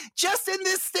Gatorade just in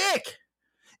this stick.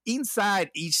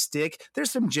 Inside each stick, there's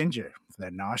some ginger for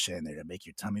that nausea in there to make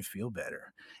your tummy feel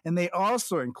better. And they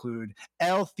also include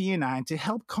L-theanine to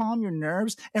help calm your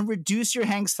nerves and reduce your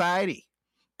anxiety.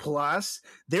 Plus,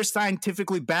 their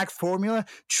scientifically backed formula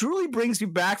truly brings you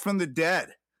back from the dead.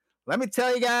 Let me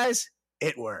tell you guys,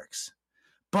 it works.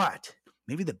 But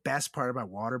maybe the best part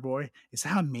about Waterboy is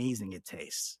how amazing it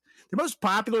tastes. Their most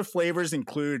popular flavors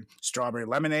include strawberry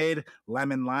lemonade,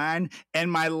 lemon lime,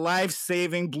 and my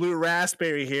life-saving blue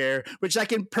raspberry here, which I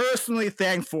can personally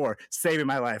thank for saving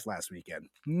my life last weekend.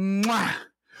 Mwah!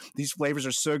 These flavors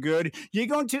are so good, you're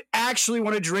going to actually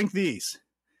want to drink these.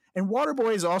 And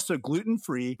Waterboy is also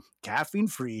gluten-free,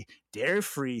 caffeine-free,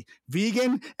 dairy-free,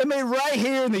 vegan, and made right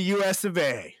here in the US of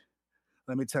A.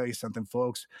 Let me tell you something,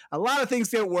 folks. A lot of things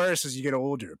get worse as you get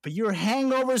older, but your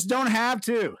hangovers don't have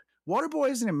to. Waterboy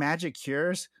isn't a magic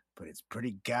cures, but it's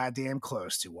pretty goddamn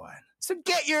close to one. So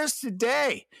get yours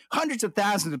today. Hundreds of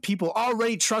thousands of people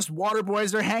already trust Waterboy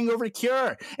as their hangover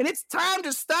cure. And it's time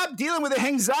to stop dealing with the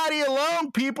anxiety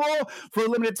alone, people. For a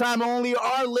limited time only,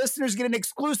 our listeners get an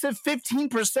exclusive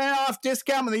 15% off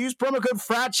discount when they use promo code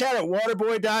FRATCHAT at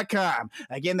waterboy.com.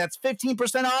 Again, that's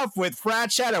 15% off with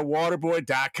FRATCHAT at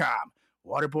waterboy.com.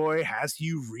 Waterboy has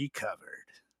you recovered.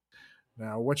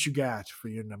 Now, what you got for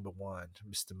your number one,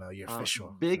 Mr. Mel, your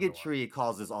official? Bigotry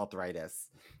causes arthritis.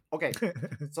 Okay,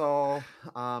 so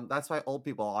that's why old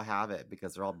people all have it,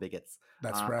 because they're all bigots.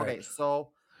 That's right. Okay, so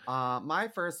my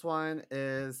first one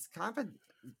is kind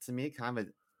of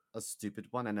a stupid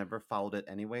one. I never followed it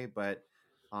anyway, but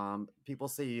people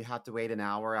say you have to wait an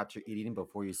hour after eating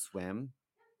before you swim.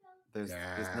 There's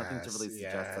nothing to really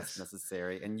suggest that's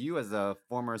necessary. And you, as a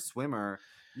former swimmer,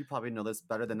 you probably know this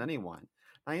better than anyone.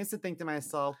 I used to think to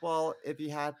myself, well, if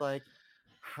you had like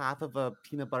half of a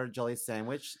peanut butter jelly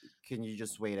sandwich, can you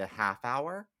just wait a half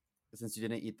hour since you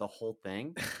didn't eat the whole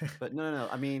thing? But no.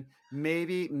 I mean,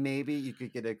 maybe you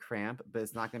could get a cramp, but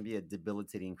it's not going to be a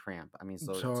debilitating cramp. I mean,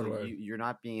 so you're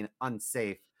not being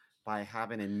unsafe by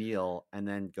having a meal and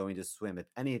then going to swim. If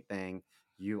anything,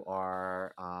 you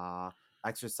are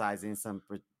exercising some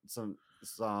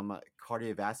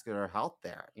cardiovascular health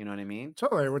there. You know what I mean?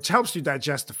 Totally, which helps you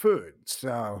digest the food.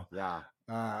 So yeah.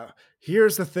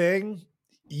 Here's the thing.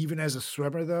 Even as a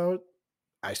swimmer, though,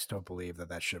 I still believe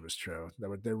that shit was true.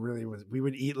 There really was. We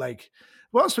would eat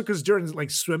also because during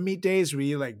like swim meet days,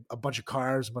 we eat like a bunch of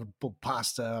carbs, a bunch of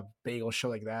pasta, bagel,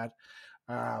 shit like that.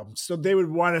 So they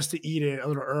would want us to eat it a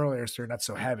little earlier, so we're not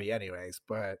so heavy, anyways.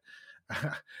 But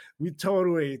we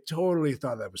totally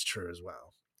thought that was true as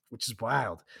well, which is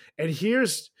wild. And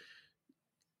here's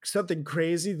something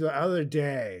crazy. The other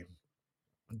day,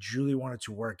 Julie wanted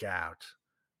to work out.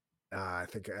 I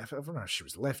don't know if she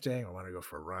was lifting or wanted to go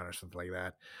for a run or something like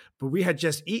that. But we had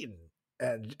just eaten.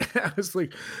 And I was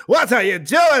like, what are you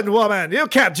doing, woman? You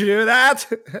can't do that.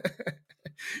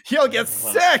 You'll get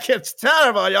sick. It's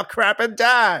terrible. You'll crap and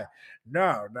die.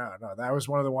 No. That was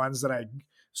one of the ones that I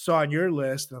saw on your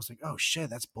list. And I was like, oh, shit,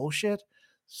 that's bullshit.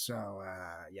 So,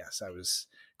 yes, I was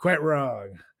quite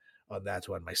wrong on that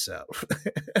one myself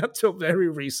until very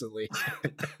recently.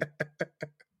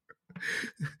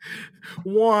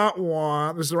 Wah,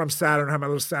 wah. This is where I'm sat. I don't have my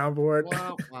little soundboard.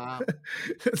 Wah, wah.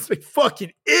 It's like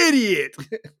fucking idiot.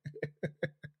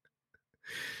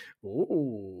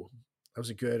 Ooh, that was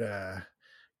a good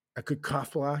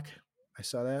cough block. I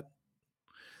saw that.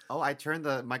 Oh, I turned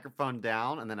the microphone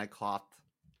down and then I coughed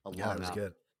a lot. Yeah, that was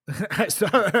good. I saw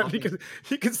that because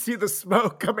you can see the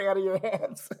smoke coming out of your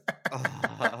hands.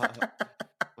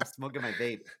 I'm smoking my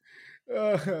vape.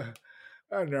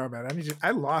 I don't know, man.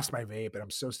 I lost my vape, and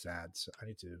I'm so sad. So I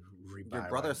need to rebuy. Your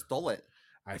brother stole it.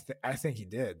 I think he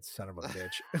did, son of a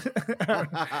bitch.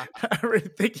 I really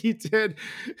think he did.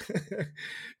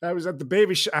 I was at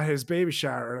the his baby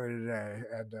shower earlier today,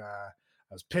 and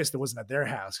I was pissed it wasn't at their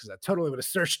house because I totally would have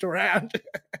searched around.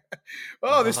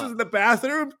 This is in the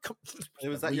bathroom. It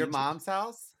was at your mom's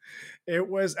house? It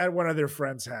was at one of their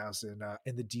friends' house in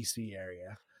the DC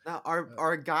area. Now,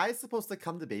 are guys supposed to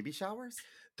come to baby showers?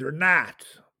 They're not,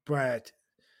 but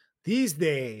these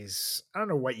days, I don't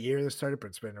know what year this started, but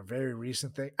it's been a very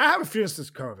recent thing. I have a feeling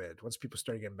since COVID, once people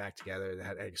started getting back together, they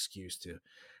had an excuse to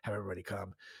have everybody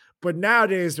come. But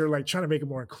nowadays, they're like trying to make it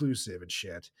more inclusive and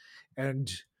shit.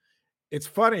 And it's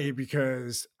funny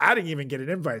because I didn't even get an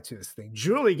invite to this thing.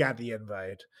 Julie got the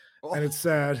invite, and it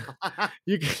said,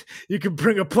 you can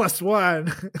bring a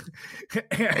 +1.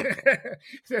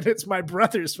 And it's my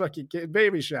brother's fucking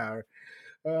baby shower.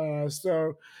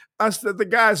 So us, the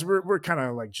guys were kind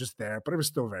of like just there, but it was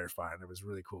still very fun. It was a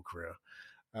really cool crew.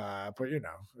 But you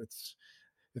know, it's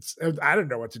I didn't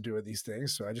know what to do with these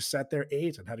things, so I just sat there,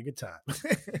 ate, and had a good time.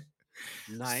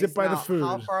 Nice. Sit by the Now, food.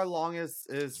 how far along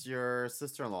is your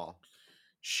sister-in-law?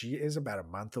 She is about a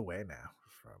month away now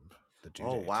from the due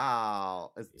Oh date.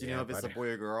 wow! Do you Yeah, know if it's buddy. a boy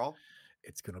or girl?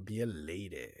 It's gonna be a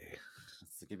lady.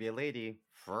 It's gonna be a lady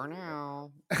for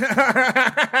now.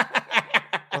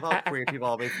 I thought queer people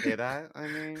always say that. I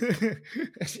mean,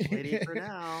 lady for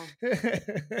now.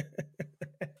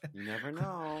 You never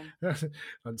know.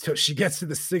 Until she gets to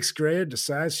the 6th grade and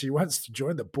decides she wants to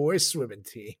join the boys swimming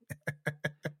team.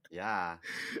 Yeah.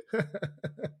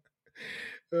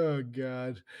 Oh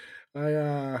God.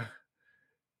 I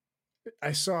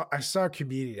saw a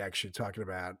comedian actually talking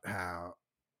about how,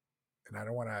 and I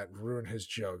don't want to ruin his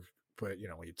joke, but you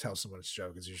know, when you tell someone it's a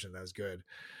joke, it's usually not as good.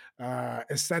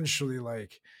 Essentially,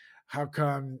 like, how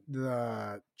come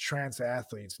the trans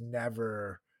athletes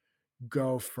never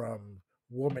go from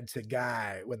woman to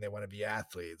guy when they want to be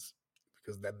athletes?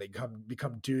 Because then they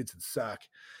become dudes and suck.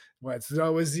 Well, it's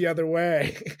always the other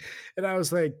way. And I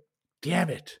was like, damn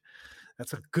it.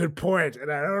 That's a good point.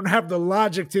 And I don't have the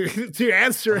logic to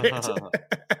answer it.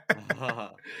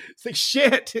 It's like,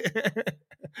 shit.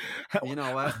 You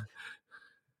know what?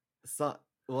 So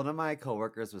one of my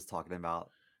coworkers was talking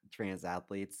about trans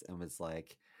athletes and was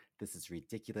like, "This is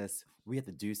ridiculous. We have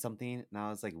to do something." And I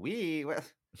was like, "We? What?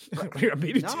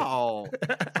 No."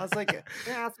 I was like, "Can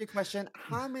I ask you a question?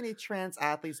 How many trans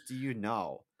athletes do you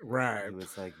know?" Right. He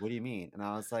was like, "What do you mean?" And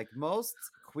I was like, "Most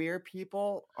queer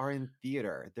people are in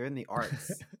theater. They're in the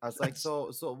arts." I was like,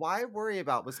 "So why worry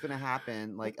about what's going to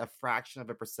happen? Like a fraction of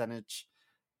a percentage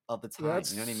of the time."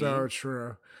 That's you know what I mean? so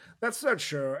true. That's so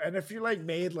true. And if you like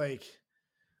made like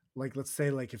let's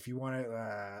say like if you want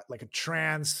to like a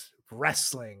trans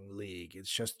wrestling league, it's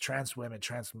just trans women,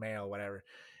 trans male, whatever.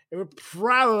 It would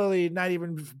probably not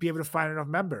even be able to find enough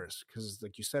members because,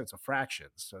 like you said, it's a fraction.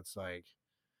 So it's like,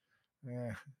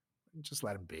 just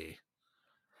let them be.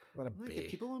 Let them be.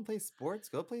 If people want to play sports,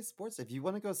 go play sports. If you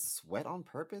want to go sweat on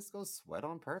purpose, go sweat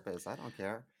on purpose. I don't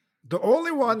care. The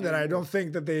only one that I don't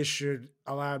think that they should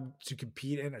allow to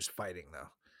compete in is fighting, though,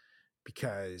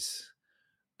 because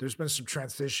there's been some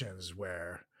transitions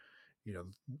where, you know,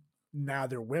 now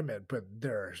they're women, but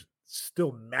they're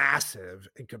still massive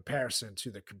in comparison to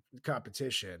the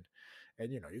competition.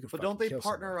 And, you know, you can. But don't they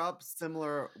partner up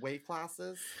similar weight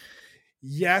classes?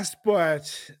 Yes,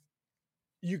 but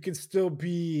you can still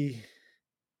be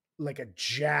like a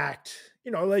jacked,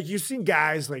 you know, like you've seen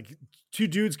guys like 2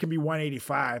 dudes can be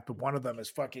 185, but one of them is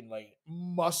fucking like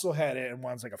muscle headed and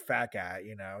one's like a fat guy,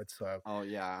 you know. It's oh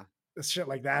yeah, shit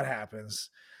like that happens.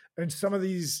 And some of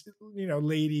these, you know,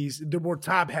 ladies, they're more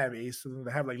top heavy, so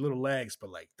they have like little legs, but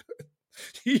like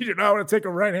you do not want to take a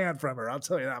right hand from her, I'll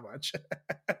tell you that much.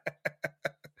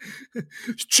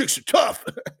 Chicks are tough.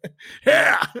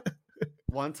 Yeah.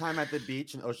 One time at the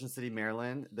beach in Ocean City,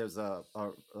 Maryland, there's a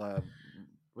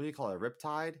what do you call it? A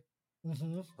riptide?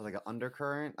 Mm-hmm. Like an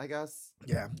undercurrent, I guess.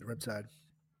 Yeah, riptide.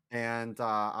 And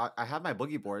I had my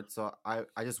boogie board, so I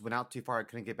just went out too far. I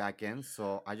couldn't get back in,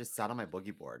 so I just sat on my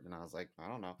boogie board, and I was like, I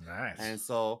don't know. Nice. And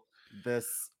so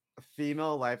this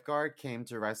female lifeguard came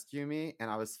to rescue me, and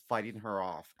I was fighting her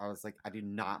off. I was like, I do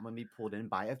not want to be pulled in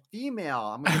by a female.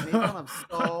 I'm going to make fun of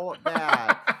so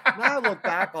bad. Now I look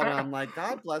back on it, I'm like,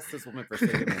 God bless this woman for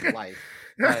saving my life.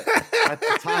 But at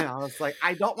the time, I was like,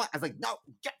 I was like, no,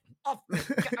 get off me.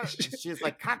 She's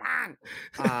like, come on.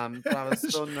 But I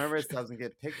was so nervous I was going to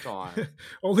get picked on.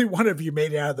 Only one of you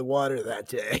made it out of the water that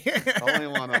day. Only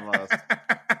one of us.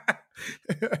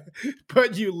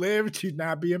 But you lived to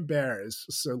not be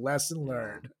embarrassed. So lesson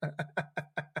learned.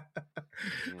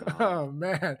 Oh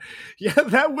man. Yeah,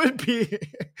 that would be,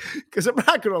 because I'm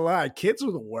not gonna lie, kids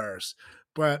are the worst.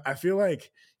 But I feel like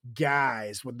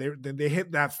guys, when they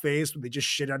hit that phase when they just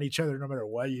shit on each other no matter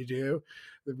what you do,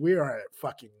 we are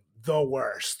fucking the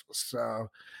worst. So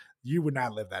you would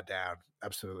not live that down.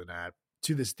 Absolutely not.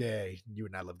 To this day, you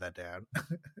would not live that down.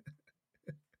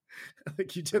 I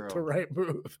think you did the right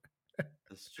move.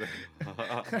 That's true.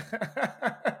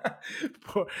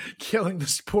 Killing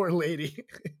this poor lady.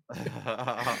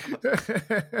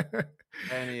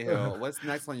 Anywho, what's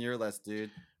next on your list,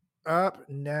 dude? Up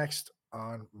next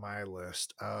on my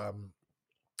list.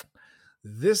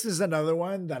 This is another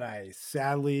one that I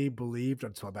sadly believed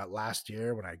until about last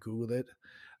year when I Googled it.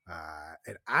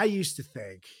 And I used to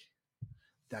think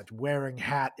that wearing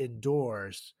hat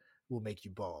indoors will make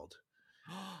you bald.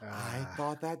 I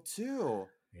thought that too.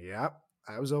 Yep.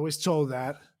 I was always told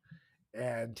that.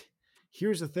 And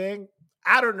here's the thing.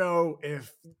 I don't know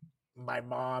if my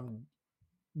mom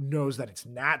knows that it's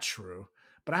not true,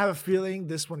 but I have a feeling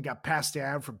this one got passed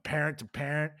down from parent to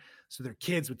parent. So their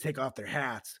kids would take off their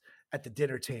hats at the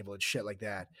dinner table and shit like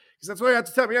that. Because that's what you have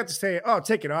to tell me. You have to say, oh,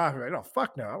 take it off. I'm like, oh,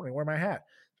 fuck no. I want to wear my hat.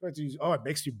 So I have to use, oh, it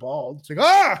makes you bald. It's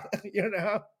like, you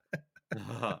know.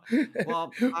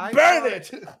 Well, burn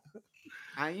it.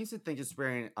 I used to think just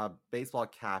wearing a baseball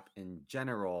cap in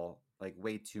general, like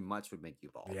way too much, would make you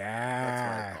bald. Yeah.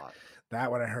 That's what I thought.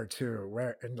 That one I heard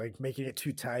too. And like making it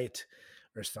too tight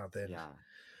or something. Yeah.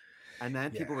 And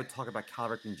then people would talk about Cal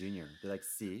Ripken Jr. They're like,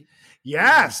 see?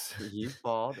 Yes. He's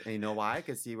bald. And you know why?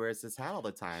 Because he wears his hat all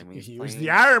the time. When He was the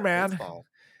Iron Man. baseball.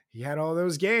 He had all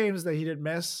those games that he didn't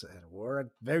miss and wore a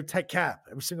very tight cap,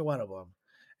 every single one of them.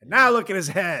 And now look at his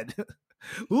head.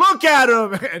 Look at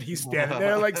him. And he's standing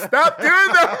there like, stop doing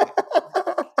that.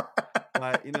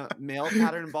 But, you know, male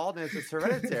pattern baldness is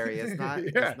hereditary. It's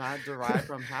not derived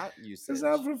from hat usage. It's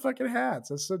not from fucking hats.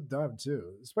 That's so dumb,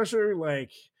 too. Especially,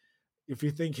 like, if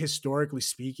you think historically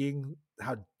speaking,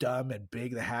 how dumb and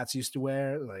big the hats used to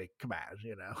wear, like, come on,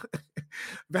 you know.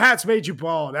 If the hats made you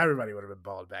bald, everybody would have been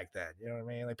bald back then. You know what I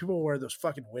mean? Like, people wear those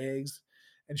fucking wigs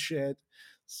and shit.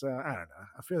 So, I don't know.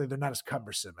 I feel like they're not as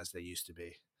cumbersome as they used to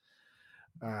be.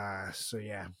 So,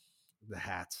 yeah, the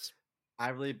hats. I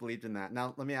really believed in that.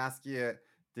 Now, let me ask you,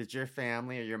 did your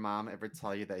family or your mom ever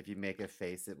tell you that if you make a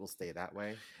face, it will stay that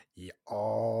way? Yeah,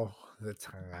 all the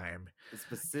time.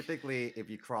 Specifically, if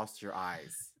you crossed your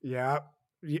eyes. Yeah.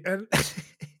 And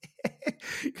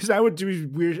because I would do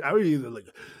weird, I would either like,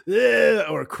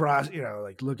 or cross, you know,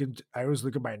 like I always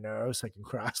look at my nose so I can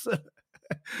cross them.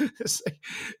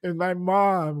 And my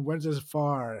mom went as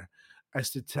far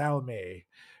as to tell me,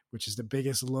 which is the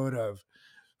biggest load of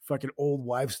fucking old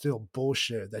wives still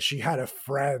bullshit, that she had a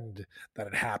friend that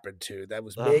it happened to that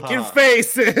was making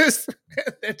faces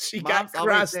and then she got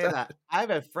crossed out. I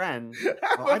have a friend.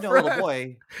 I know a little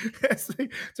boy. It's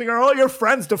like, are all your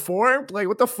friends deformed? Like,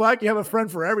 what the fuck? You have a friend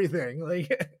for everything. Like,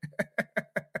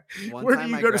 where do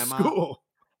you go to school?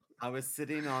 I was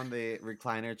sitting on the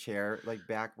recliner chair, like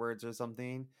backwards or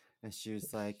something, and she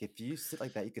was like, if you sit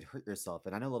like that, you could hurt yourself.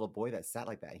 And I know a little boy that sat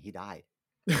like that and he died.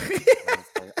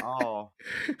 Like, oh,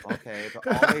 okay.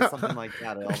 But always something like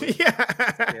that. It always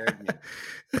scared me.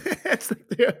 It's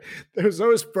like there's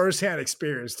always firsthand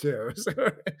experience too.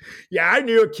 So, yeah, I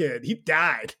knew a kid. He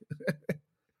died.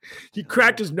 He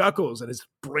cracked his knuckles and his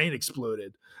brain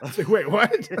exploded. It's like, wait,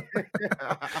 what?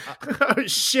 Oh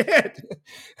shit!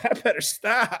 I better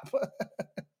stop.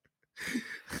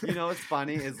 You know what's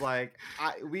funny is like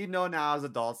we know now as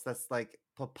adults that's like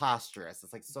preposterous.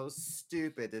 It's like so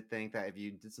stupid to think that if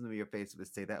you did something with your face it would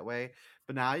stay that way.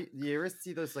 But now you ever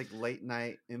see those like late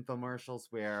night infomercials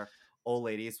where old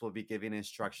ladies will be giving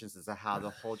instructions as to how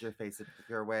to hold your face a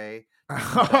particular way?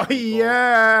 Oh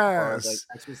yes. Or like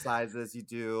exercises you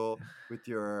do with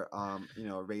your you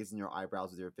know, raising your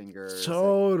eyebrows with your fingers.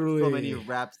 Totally. Like, so many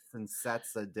reps and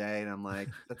sets a day, and I'm like,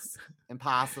 that's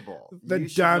impossible. The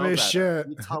dumbest shit.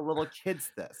 You tell little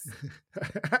kids this.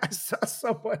 I saw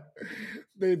someone,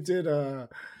 they did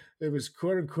it was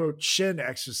quote unquote chin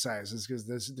exercises because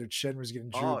their chin was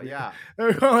getting droopy. Oh yeah.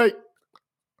 They're like,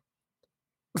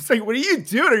 it's like, what are you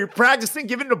doing? Are you practicing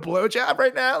giving a blowjob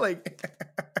right now? Like,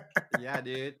 yeah,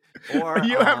 dude. Or are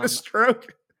you having a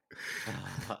stroke?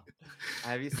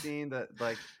 Have you seen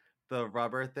the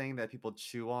rubber thing that people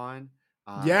chew on?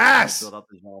 Yes. To build up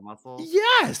the jaw muscles.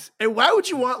 Yes. And why would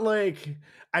you want like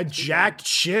a jacked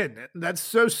chin? That's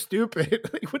so stupid.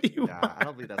 Like, what do you want? I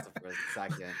don't believe that's for a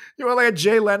second. You want like a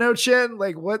Jay Leno chin?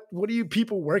 Like, what are you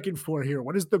people working for here?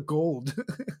 What is the gold?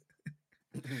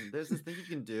 There's this thing you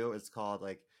can do. It's called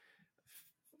like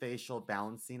facial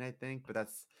balancing, I think. But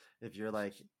that's if you're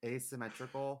like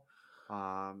asymmetrical,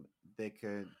 they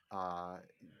could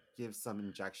give some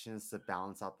injections to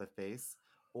balance out the face.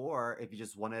 Or if you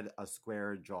just wanted a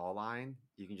square jawline,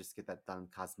 you can just get that done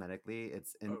cosmetically.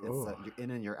 It's you're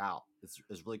in and you're out. It's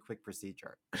a really quick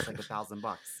procedure. It's like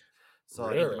 $1,000. So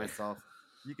I think to myself,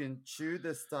 you can chew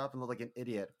this stuff and look like an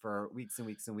idiot for weeks and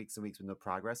weeks and weeks and weeks with no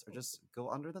progress, or just go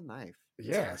under the knife.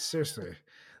 Yeah, seriously.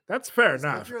 That's fair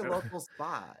enough. If you're a local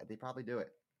spa, they probably do it.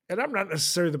 And I'm not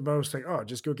necessarily the most like, oh,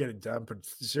 just go get it done. But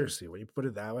seriously, when you put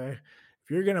it that way, if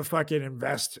you're going to fucking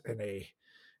invest in a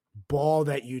ball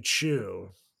that you chew,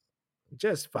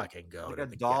 just fucking go. Like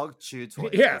a dog chew toy.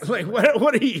 Yeah, like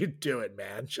what are you doing,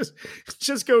 man?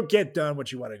 Just go get done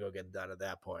what you want to go get done at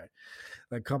that point.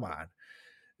 Like, come on.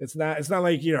 It's not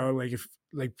like, you know, like if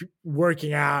like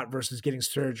working out versus getting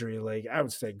surgery, like I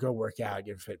would say go work out,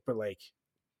 get fit. But like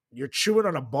you're chewing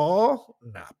on a ball?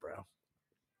 Nah, bro.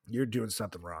 You're doing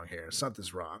something wrong here.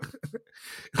 Something's wrong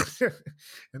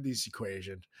in this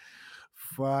equation.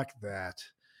 Fuck that.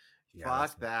 Yeah,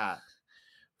 fuck that.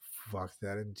 Fuck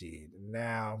that indeed.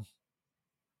 Now,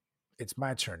 it's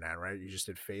my turn now, right? You just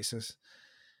did faces?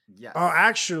 Yes. Oh,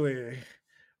 actually,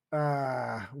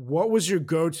 what was your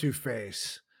go-to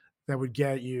face that would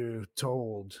get you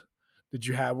told? Did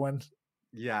you have one?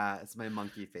 Yeah, it's my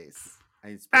monkey face.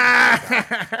 I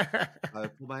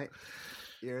pull my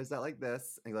ears out like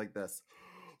this and like this.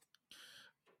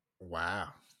 Wow.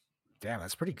 Damn,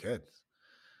 that's pretty good.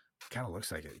 Kind of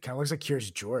looks like it. Kind of looks like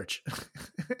Curious George.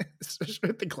 Especially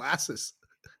with the glasses.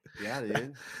 Yeah,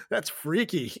 dude. That's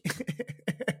freaky.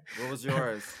 What was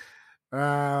yours?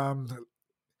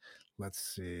 Let's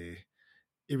see.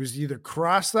 It was either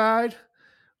cross-eyed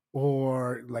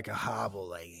or like a hobble,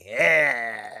 like,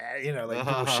 yeah, you know, like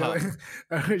bullshit.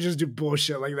 I just do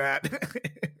bullshit like that.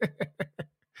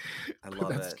 I love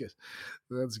That's it. Good.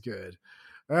 That's good.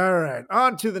 All right.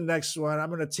 On to the next one. I'm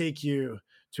going to take you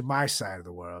to my side of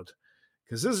the world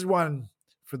because this is one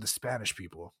for the Spanish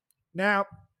people. Now,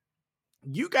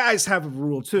 you guys have a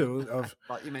rule too of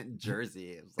I thought you meant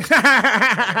Jersey. Like,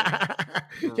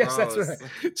 yes, that's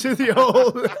right. To the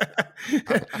old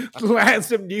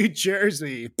lands of New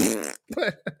Jersey.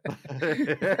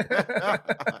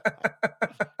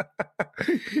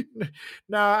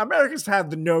 Now, Americans have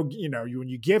the no, you know, when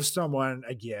you give someone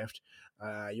a gift,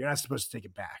 you're not supposed to take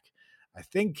it back. I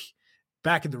think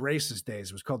back in the racist days,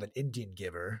 it was called an Indian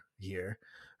giver here.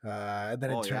 And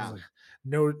then in terms of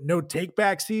no take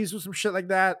backsies or some shit like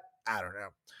that, I don't know.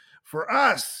 For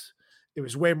us, it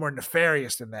was way more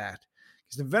nefarious than that.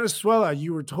 Because in Venezuela,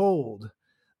 you were told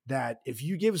that if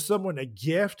you give someone a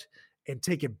gift and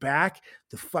take it back,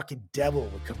 the fucking devil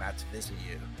would come out to visit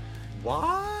you.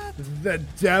 What? The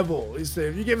devil is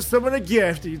if you give someone a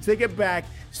gift and you take it back,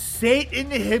 Satan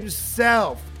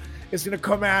himself is gonna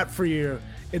come out for you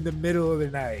in the middle of the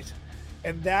night.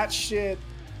 And that shit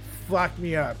fucked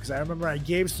me up because I remember I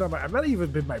gave someone, I might have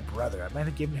even been my brother. I might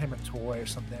have given him a toy or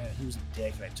something and he was a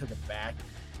dick and I took it back.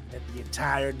 And the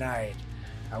entire night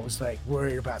I was like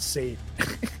worried about Satan.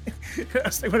 I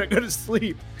was like, when I go to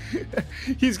sleep,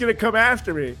 he's gonna come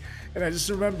after me. And I just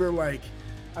remember like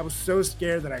I was so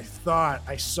scared that I thought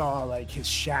I saw like his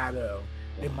shadow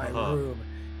in my room,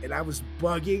 and I was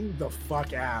bugging the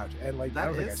fuck out. And like that I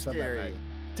don't think I is saw scary. that night.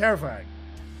 Terrifying,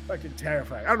 fucking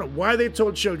terrifying. I don't know why they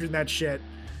told children that shit,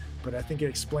 but I think it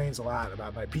explains a lot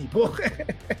about my people.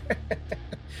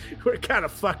 We're kind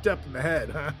of fucked up in the head,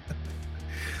 huh?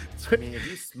 I mean, if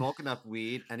you smoke enough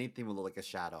weed, anything will look like a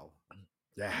shadow.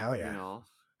 Yeah, hell yeah. You know.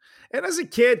 And as a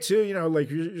kid too, you know, like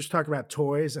you're just talking about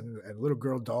toys and little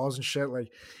girl dolls and shit.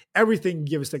 Like everything can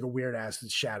give us like a weird ass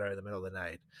shadow in the middle of the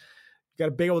night. You got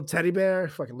a big old teddy bear,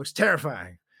 fucking looks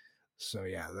terrifying. So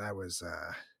yeah, that was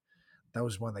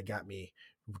one that got me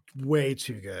way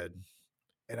too good.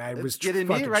 And I was getting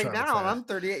me right now. I'm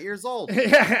 38 years old.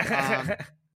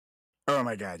 Oh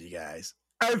my God, you guys.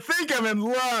 I think I'm in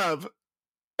love.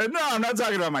 No, I'm not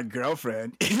talking about my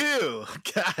girlfriend. Ew.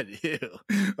 God, ew.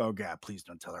 Oh, God, please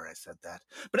don't tell her I said that.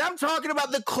 But I'm talking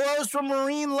about the clothes from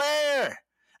Marine Layer.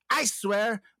 I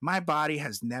swear, my body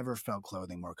has never felt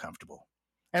clothing more comfortable.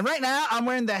 And right now, I'm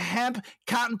wearing the hemp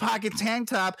cotton pocket tank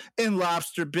top in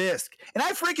lobster bisque. And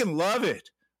I freaking love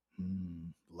it.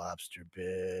 Lobster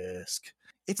bisque.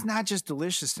 It's not just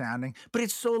delicious sounding, but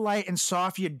it's so light and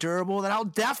soft yet durable that I'll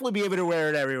definitely be able to wear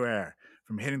it everywhere.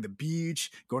 From hitting the beach,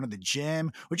 going to the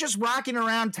gym, or just rocking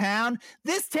around town,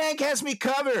 this tank has me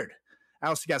covered. I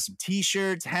also got some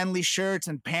t-shirts, Henley shirts,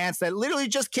 and pants that literally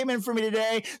just came in for me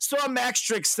today, so I'm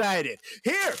extra excited.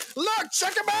 Here, look,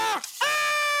 check them out!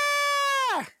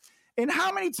 Ah! And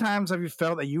how many times have you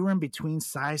felt that you were in between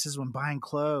sizes when buying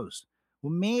clothes?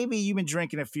 Well, maybe you've been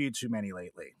drinking a few too many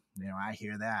lately. You know, I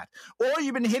hear that. Or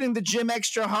you've been hitting the gym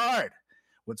extra hard.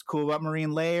 What's cool about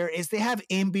Marine Layer is they have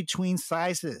in-between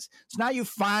sizes. So now you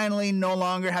finally no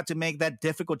longer have to make that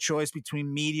difficult choice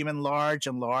between medium and large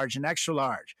and extra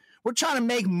large. We're trying to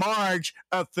make Marge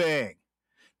a thing.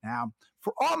 Now,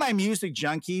 for all my music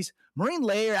junkies, Marine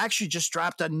Layer actually just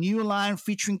dropped a new line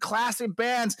featuring classic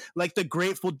bands like The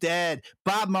Grateful Dead,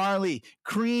 Bob Marley,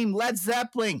 Cream, Led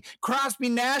Zeppelin, Crosby,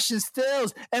 Nash and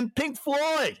Stills, and Pink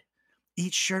Floyd.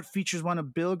 Each shirt features one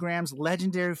of Bill Graham's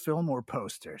legendary Fillmore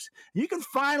posters. You can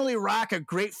finally rock a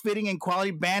great fitting and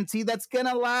quality band tee that's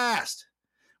gonna last.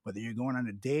 Whether you're going on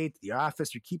a date, the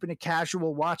office, or keeping it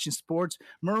casual watching sports,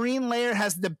 Marine Layer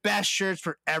has the best shirts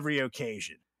for every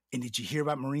occasion. And did you hear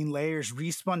about Marine Layer's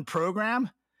Respun program?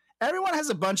 Everyone has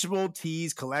a bunch of old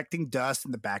tees collecting dust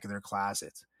in the back of their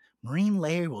closets. Marine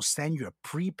Layer will send you a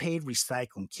prepaid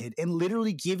recycling kit and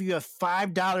literally give you a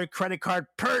 $5 credit card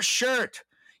per shirt.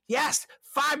 Yes,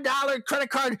 $5 credit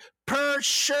card per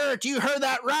shirt. You heard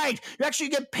that right. You actually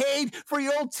get paid for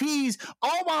your old tees,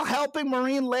 all while helping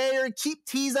Marine Layer keep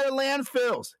tees out of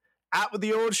landfills. Out with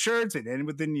the old shirts and in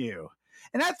with the new.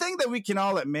 And I think that we can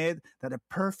all admit that a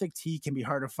perfect tee can be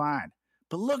hard to find.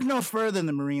 But look no further than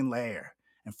the Marine Layer.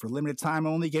 And for limited time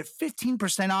only, get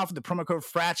 15% off with the promo code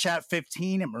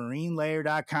FRATCHAT15 at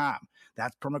marinelayer.com.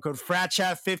 That's promo code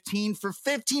FRATCHAT15 for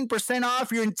 15%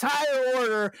 off your entire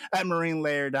order at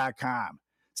marinelayer.com.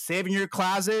 Saving your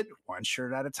closet one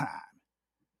shirt at a time.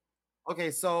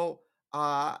 Okay, so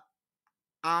I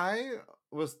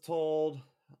was told,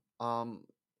 well,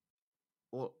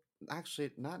 actually,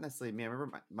 not necessarily me. I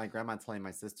remember my grandma telling my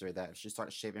sister that if she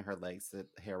starts shaving her legs, the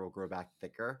hair will grow back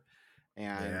thicker.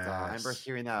 And I remember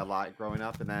hearing that a lot growing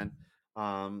up. And then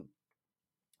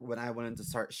when I wanted to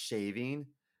start shaving,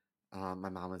 my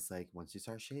mom was like, once you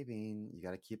start shaving, you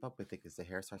got to keep up with it because the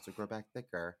hair starts to grow back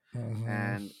thicker.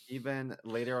 And even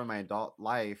later in my adult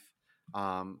life,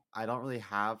 I don't really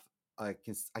have I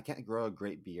can't grow a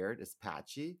great beard. It's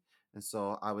patchy. And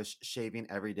so I was shaving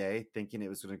every day thinking it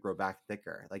was going to grow back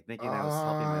thicker, like thinking I was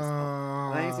helping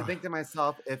myself. And I used to think to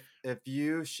myself, if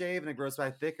you shave and it grows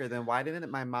back thicker, then why didn't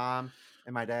my mom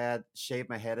and my dad shave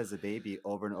my head as a baby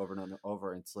over and over and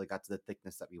over until it got to the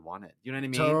thickness that we wanted? You know what I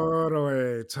mean?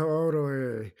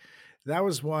 Totally. That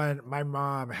was one. My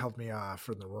mom held me off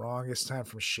for the longest time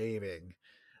from shaving.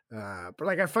 But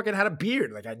like I fucking had a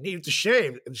beard, like I needed to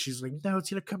shave, and she's like, "No, it's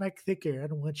gonna come back thicker. I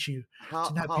don't want you."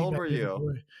 How old were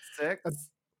you? 6?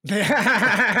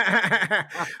 My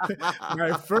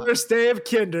first day of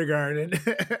kindergarten. I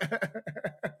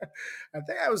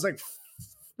think I was like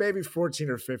maybe 14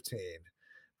 or 15.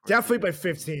 Definitely by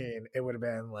 15, it would have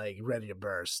been like ready to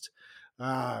burst.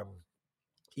 Yeah,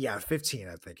 15,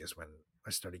 I think, is when I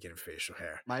started getting facial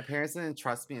hair. My parents didn't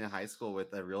trust me in high school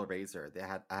with a real razor.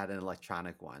 I had an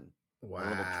electronic one. Wow. A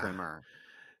little trimmer.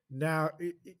 Now,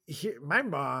 my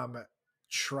mom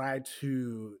tried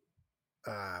to,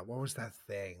 what was that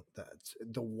thing?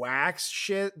 The wax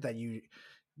shit that you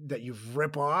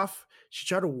rip off. She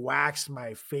tried to wax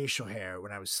my facial hair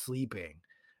when I was sleeping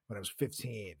when I was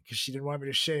 15 because she didn't want me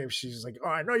to shave. She's like, "Oh,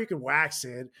 I know you can wax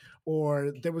it."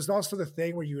 Or there was also the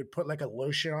thing where you would put like a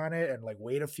lotion on it and like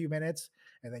wait a few minutes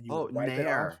and then you would wipe it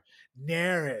off.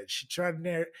 Nair it. She tried to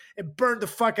nair it. It burned the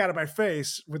fuck out of my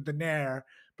face with the nair.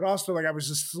 But also like I was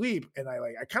asleep and I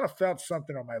kind of felt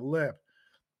something on my lip.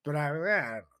 But I don't know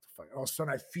what the fuck. All of a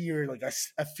sudden I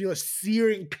feel a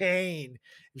searing pain.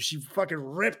 If she fucking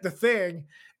ripped the thing.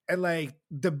 And like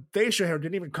the facial hair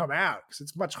didn't even come out because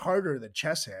it's much harder than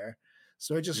chest hair.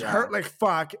 So it just hurt like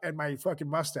fuck. And my fucking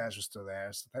mustache was still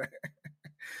there. So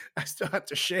I still had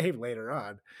to shave later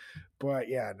on. But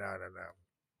yeah, no.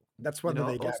 That's one that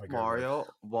they got me. Mario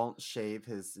won't shave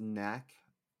his neck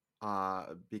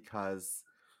because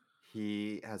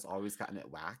he has always gotten it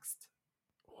waxed.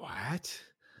 What?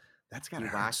 That's gotta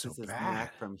hurt waxes so his bad.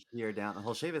 neck from here down.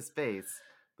 He'll shave his face.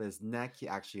 But his neck he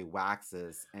actually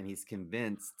waxes, and he's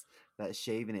convinced that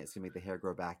shaving it is going to make the hair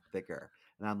grow back thicker.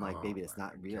 And I'm like, baby, it's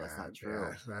not real. It's not true.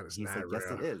 Yeah, that is He's not like, real.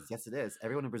 yes, it is. Yes, it is.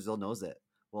 Everyone in Brazil knows it.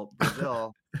 Well,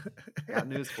 Brazil, got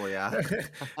news for you.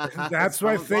 That's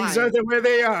why things are the way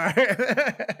they are.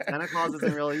 Santa Claus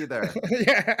isn't real either.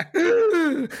 Yeah.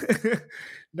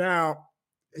 Now,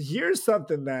 here's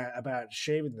something about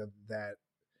shaving that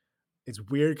it's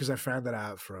weird because I found that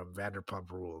out from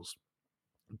Vanderpump Rules.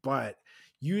 But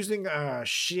using a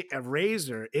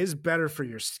razor is better for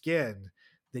your skin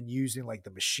than using like the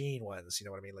machine ones. You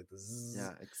know what I mean? Like the zzz.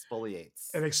 Yeah,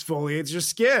 exfoliates. It exfoliates your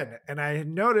skin. And I had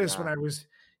noticed when I was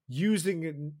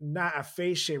using not a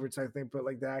face shaver type thing, but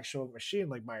like the actual machine,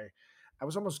 like I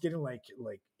was almost getting like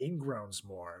ingrowns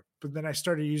more. But then I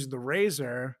started using the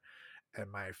razor and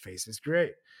my face is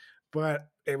great. But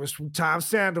it was from Tom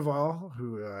Sandoval,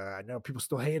 who I know people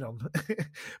still hate him,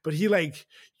 but he like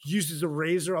uses a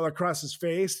razor all across his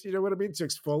face. You know what I mean? To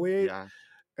exfoliate. Yeah.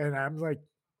 And I'm like,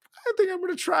 I think I'm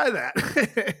going to try that.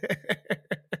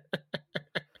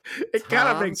 It kind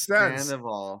of makes sense.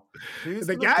 Sandoval.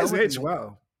 The guys age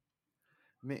well.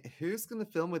 I mean, who's going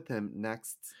to film with him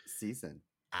next season?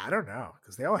 I don't know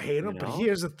because they all hate him. But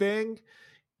here's the thing.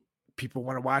 People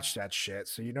want to watch that shit.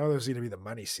 So you know there's going to be the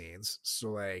money scenes.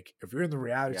 So like if you're in the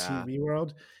reality TV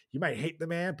world, you might hate the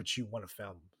man, but you want to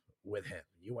film with him.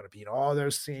 You want to be in all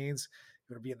those scenes.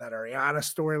 You want to be in that Ariana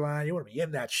storyline. You want to be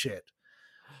in that shit.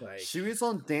 Like she was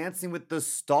on Dancing with the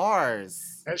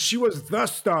Stars. And she was the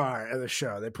star of the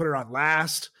show. They put her on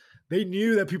last. They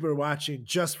knew that people were watching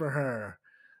just for her.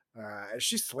 And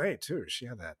she slayed too. She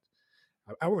had that.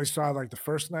 I only saw it like the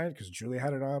first night because Julie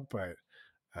had it on, but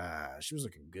she was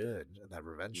looking good in that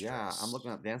revenge dress. I'm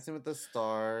looking at Dancing with the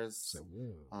Stars. So,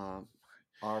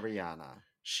 Ariana.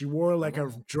 She wore like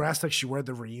a dress like she wore at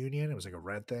the reunion. It was like a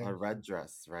red thing. A red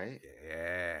dress, right?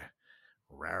 Yeah.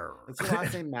 Rawr. Is her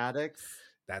last name Maddox?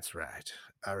 That's right.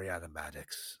 Ariana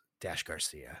Maddox -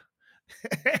 Garcia.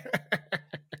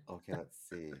 Okay, let's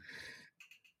see.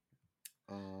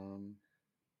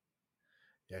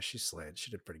 Yeah, she slayed.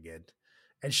 She did pretty good.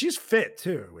 And she's fit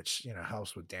too, which,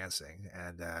 helps with dancing.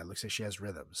 And it looks like she has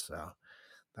rhythms. So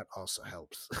that also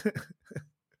helps.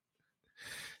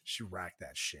 She rocked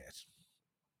that shit.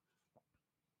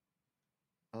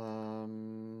 How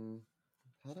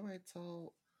do I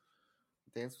tell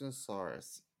Dance with the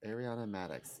Stars? Ariana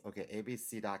Maddox. Okay,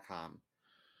 abc.com.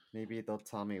 Maybe they'll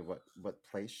tell me what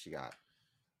place she got.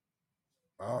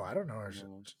 Oh, I don't know.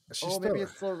 Maybe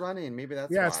it's still running. Maybe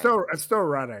that's why. It's still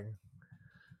running.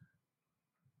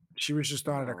 She was just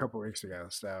on it a couple weeks ago.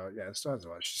 So yeah, it's still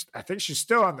I think she's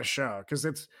still on the show because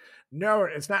it's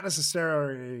not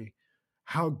necessarily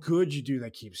how good you do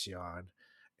that keeps you on.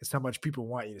 It's how much people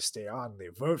want you to stay on. They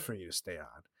vote for you to stay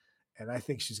on. And I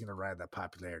think she's going to ride that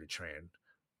popularity train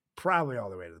probably all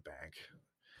the way to the bank.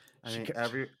 I mean,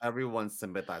 everyone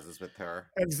sympathizes with her.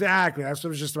 Exactly. That's what I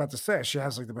was just about to say. She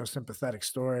has like the most sympathetic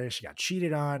story. She got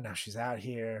cheated on. Now she's out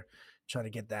here trying to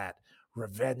get that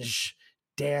revenge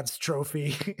dance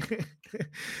trophy.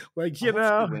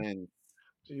 Yeah,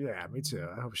 me too.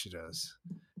 I hope she does.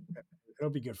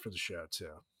 It'll be good for the show too.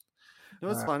 You know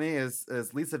what's funny is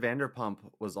Lisa Vanderpump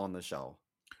was on the show.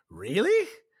 Really?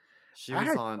 She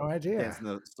was on Dancing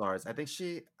with the Stars. I think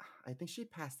she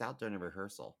passed out during a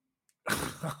rehearsal.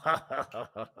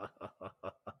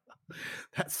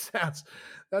 That sounds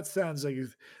like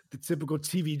the typical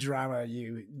TV drama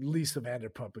Lisa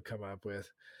Vanderpump would come up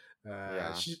with.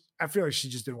 I feel like she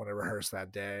just didn't want to rehearse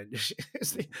that day.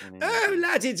 She's like, oh,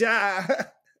 la-di-da.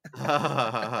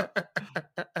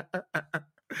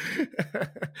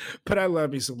 But I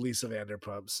love me some Lisa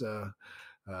Vanderpump. So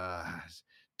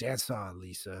dance on,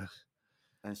 Lisa.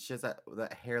 And she has that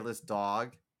hairless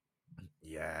dog.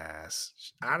 Yes.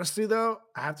 Honestly, though,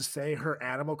 I have to say her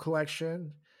animal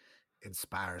collection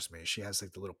inspires me. She has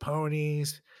like the little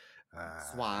ponies.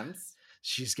 Swans.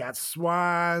 She's got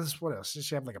swans. What else? Does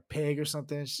she have like a pig or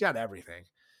something? She's got everything.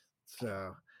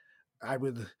 So I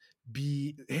would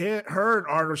be her and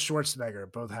Arnold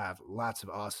Schwarzenegger both have lots of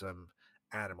awesome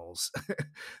animals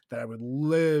that I would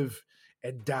live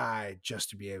and die just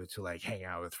to be able to like hang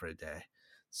out with for a day.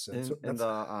 So in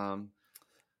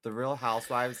the Real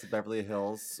Housewives of Beverly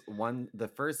Hills, the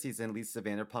first season, Lisa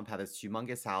Vanderpump had this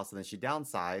humongous house, and then she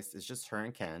downsized. It's just her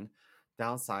and Ken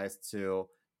downsized to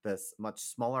this much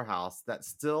smaller house that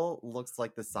still looks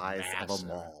like the size of a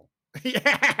mall.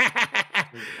 Yeah,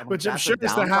 which I'm sure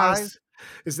is the house.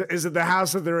 Is it the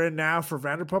house that they're in now for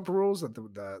Vanderpump Rules?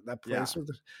 That place.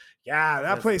 Yeah,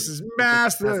 that place is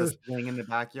massive. Has a swing in the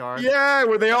backyard. Yeah,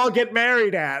 where they all get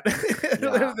married at.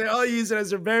 Yeah. They all use it as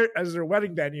their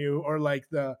wedding venue or like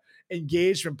the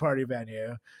engagement party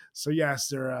venue. So yes,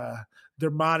 they're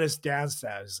modest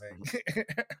downsizing.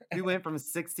 We went from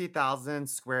 60,000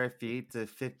 square feet to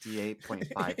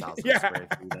 58,500 square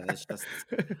feet, and it's just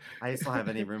I just don't have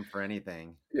any room for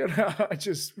anything. I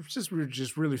just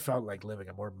really felt like living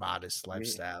a more modest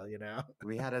lifestyle.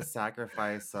 We had to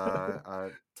sacrifice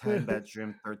a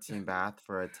 10-bedroom, 13-bath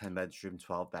for a 10-bedroom,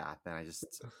 12-bath, and I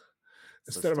just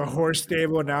instead of a horse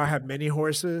stable, now I have mini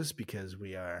horses because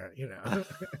we are,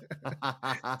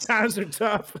 times are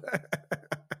tough.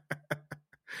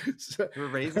 So, we're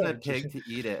raising a pig to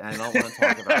eat it, and I don't want to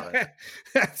talk about it.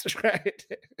 That's right.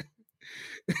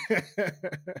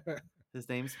 His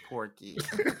name's Porky.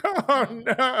 Oh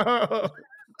no!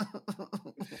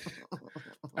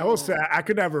 I will say I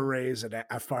could never raise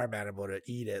a farm animal to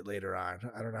eat it later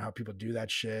on. I don't know how people do that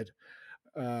shit.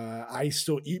 I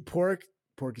still eat pork.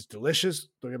 Pork is delicious.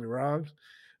 Don't get me wrong,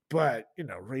 but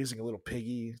raising a little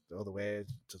piggy all the way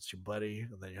to your buddy,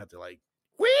 and then you have to like,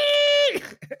 wee.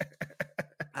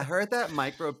 I heard that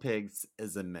micro pigs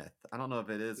is a myth. I don't know if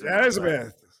it is. That is a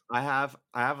myth. I have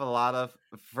a lot of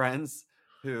friends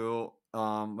who,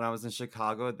 when I was in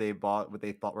Chicago, they bought what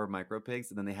they thought were micro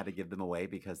pigs, and then they had to give them away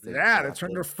because they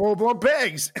turned into full blown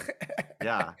pigs.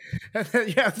 Yeah, and then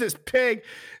you have this pig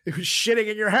who's shitting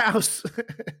in your house,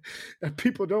 and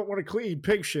people don't want to clean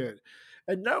pig shit.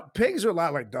 And no, pigs are a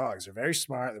lot like dogs. They're very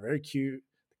smart. They're very cute,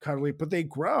 cuddly, but they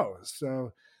grow.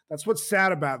 So that's what's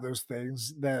sad about those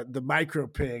things. The micro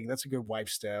pig, that's a good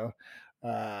wife tale.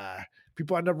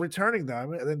 People end up returning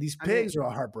them, and then these pigs are all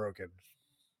heartbroken.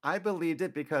 I believed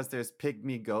it because there's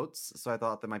pygmy goats, so I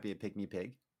thought there might be a pygmy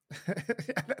pig.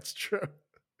 Yeah, that's true.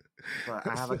 But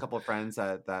I have a couple of friends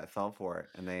that fell for it,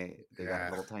 and they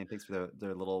got little tiny pigs for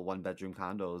their little 1-bedroom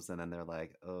condos, and then they're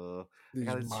like, "Oh, I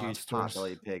got These this huge pot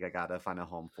belly monsters. pig. I gotta find a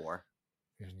home for."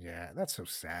 Yeah, that's so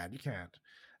sad. You can't.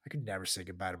 I could never say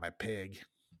goodbye to my pig.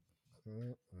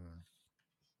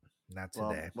 Not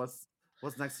Well, today. what's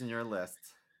next in your list?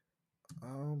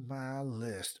 On my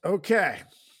list. Okay.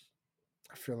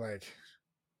 I feel like.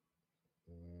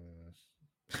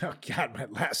 Oh God, my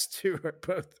last two are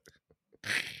both.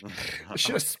 I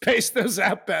should have spaced those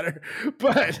out better.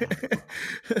 But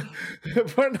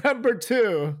for number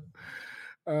two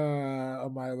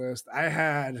on my list, I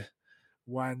had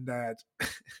one that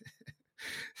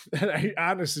that I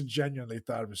honestly genuinely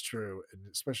thought was true, and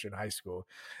especially in high school,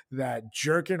 that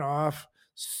jerking off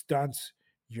stunts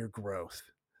your growth.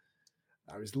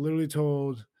 I was literally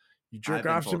told you jerk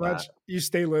off too much, you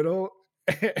stay little.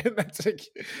 And that's like,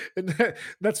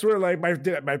 that's where like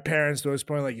my parents always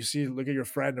point like, you see, look at your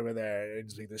friend over there, and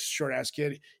it's like this short ass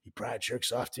kid. He probably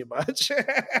jerks off too much.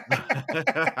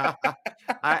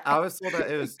 I was told that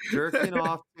it was jerking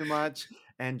off too much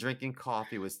and drinking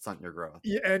coffee would stunt your growth.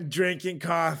 Yeah, and drinking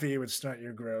coffee would stunt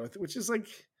your growth, which is like,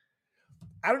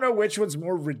 I don't know which one's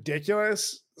more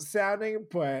ridiculous sounding,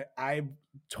 but I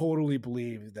totally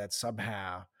believe that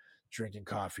somehow drinking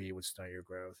coffee would stunt your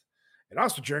growth. And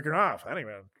also jerking off. I don't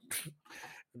even.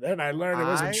 Then I learned it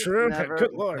wasn't true. Never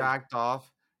Good Lord. jacked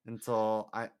off until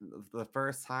the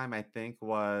first time I think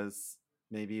was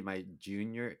maybe my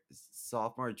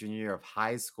sophomore, junior year of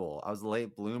high school. I was a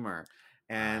late bloomer,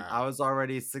 and I was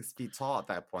already 6 feet tall at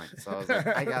that point. So I was like,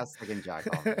 I guess I can jack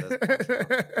off at this point.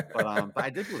 So. But I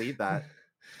did believe that.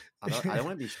 I don't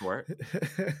want to be short.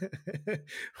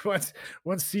 Once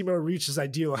Simo reached his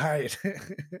ideal height,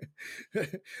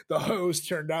 the hose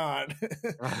turned on.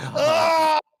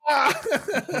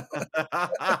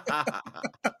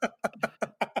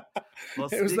 Well,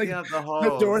 it was like of the hose,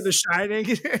 the door in The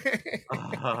Shining.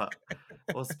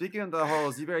 Well, speaking of the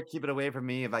hose, you better keep it away from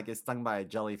me if I get stung by a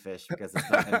jellyfish, because it's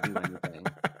not going to do anything.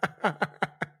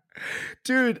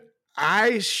 Dude,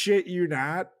 I shit you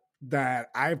not that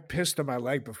I pissed on my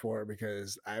leg before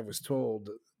because I was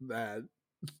told that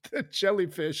the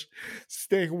jellyfish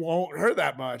sting won't hurt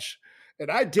that much. And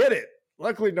I did it.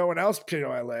 Luckily, no one else peed on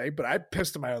my leg, but I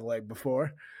pissed on my leg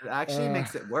before. It actually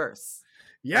makes it worse.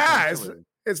 Yeah,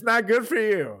 it's not good for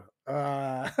you.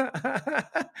 And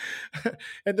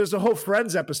there's a whole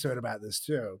Friends episode about this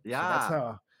too. Yeah, so that's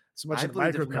how so much of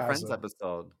microcosm. Friends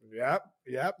episode.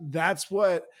 Yep. That's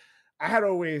what I had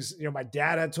always. My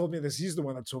dad had told me this. He's the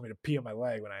one that told me to pee on my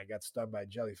leg when I got stung by a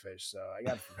jellyfish. So I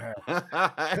got it from him.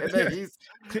 And then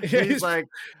he's like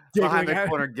behind the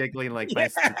corner giggling like, my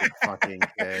stupid fucking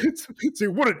kid. See,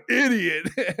 what an idiot.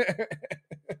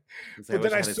 But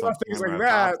then I saw things like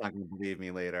that. Bob's not going to believe me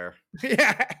later.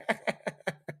 Yeah.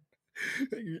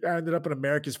 I ended up in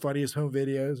America's Funniest Home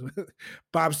Videos with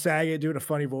Bob Saget doing a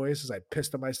funny voice as I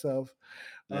pissed on myself.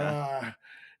 Yeah.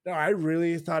 No, I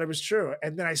really thought it was true.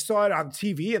 And then I saw it on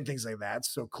TV and things like that.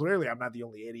 So clearly I'm not the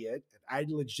only idiot. I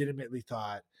legitimately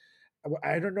thought,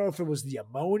 I don't know if it was the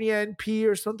ammonia in pee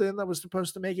or something that was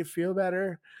supposed to make it feel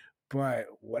better, but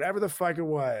whatever the fuck it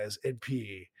was in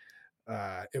pee,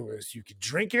 it was, you can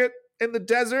drink it in the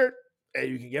desert and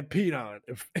you can get peed on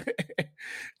if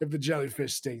the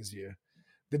jellyfish stings you.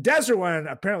 The desert one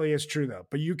apparently is true though,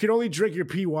 but you can only drink your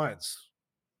pee once.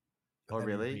 Oh,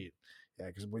 really? Yeah,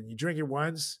 because when you drink it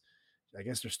once, I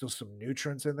guess there's still some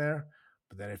nutrients in there.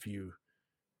 But then if you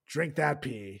drink that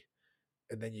pee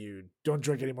and then you don't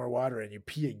drink any more water and you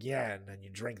pee again and you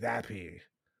drink that pee,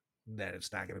 then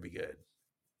it's not going to be good.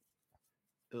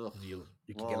 Ugh. You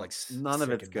can get like none of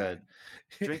it's good.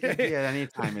 Drinking pee at any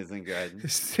time isn't good.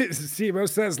 Simo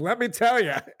says, "Let me tell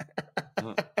you."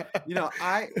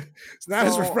 It's not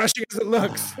as refreshing as it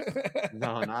looks.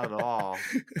 No, not at all.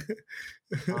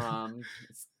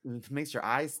 It makes your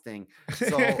eyes sting.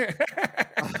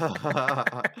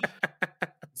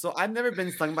 So I've never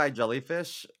been stung by a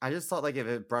jellyfish. I just thought like if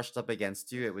it brushed up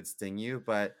against you, it would sting you.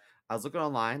 But I was looking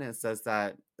online and it says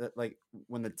that like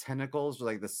when the tentacles or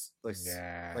like this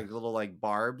like little like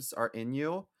barbs are in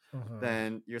you,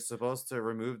 then you're supposed to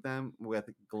remove them with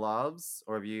gloves,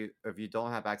 or if you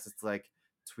don't have access to like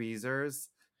tweezers,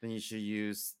 then you should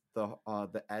use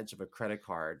the edge of a credit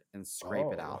card and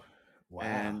scrape it out. Wow.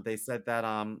 And they said that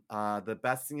the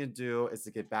best thing to do is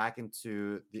to get back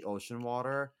into the ocean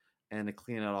water and to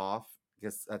clean it off,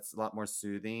 because that's a lot more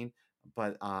soothing.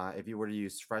 But if you were to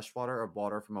use fresh water or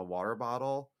water from a water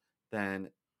bottle, then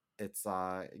it's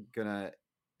gonna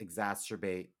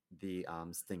exacerbate the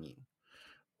stinging.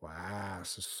 Wow,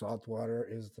 so salt water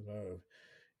is the move.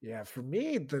 Yeah, for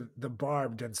me, the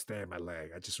barb didn't stay in my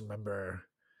leg. I just remember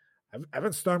I've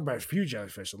been stung by a few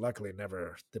jellyfish, and luckily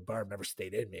the barb never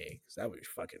stayed in me because that would be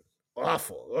fucking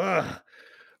awful. Ugh.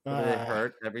 Did it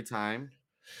hurt every time?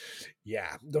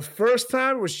 Yeah, the first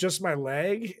time was just my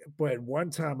leg, but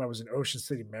one time I was in Ocean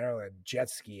City, Maryland,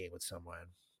 jet skiing with someone,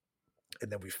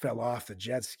 and then we fell off the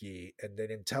jet ski, and they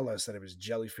didn't tell us that it was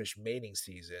jellyfish mating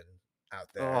season out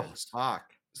there. Oh, fuck.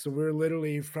 So we were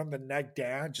literally from the neck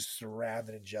down, just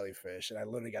surrounded in jellyfish, and I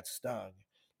literally got stung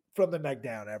from the neck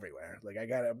down everywhere. Like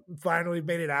I finally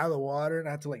made it out of the water, and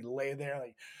I had to like lay there,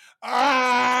 like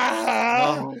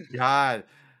Oh God,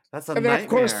 that's a and nightmare. then of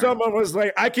course someone was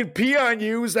like, "I can pee on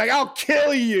you." He was like, "I'll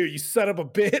kill you, you son of a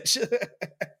bitch."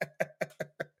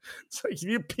 It's like, if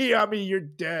you pee on me, you're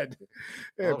dead.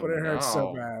 Yeah, but it hurt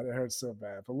so bad. It hurt so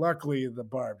bad. But luckily, the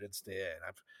barb didn't stay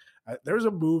in. There was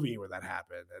a movie where that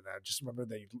happened, and I just remember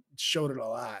they showed it a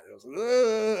lot. It was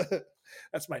like,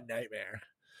 that's my nightmare.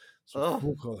 So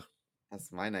cool.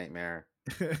 That's my nightmare.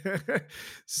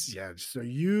 Yeah. So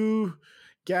you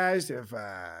guys, if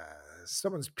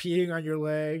someone's peeing on your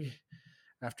leg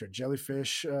after a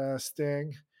jellyfish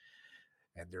sting,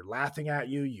 and they're laughing at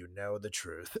you, you know the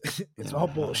truth. It's all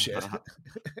bullshit.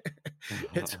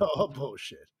 It's all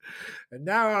bullshit. And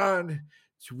now on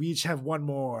to we each have one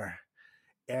more.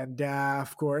 And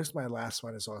of course, my last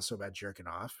one is also about jerking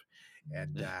off.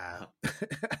 And I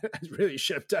really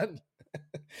should have done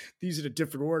these in a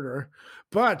different order.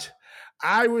 But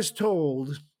I was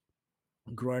told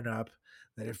growing up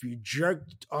that if you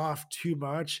jerked off too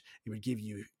much, it would give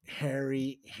you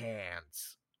hairy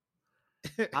hands.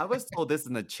 I was told this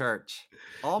in the church.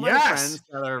 All my friends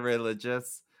that are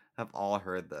religious have all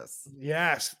heard this.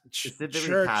 Yes.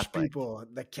 Church Catholic people,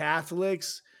 the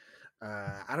Catholics.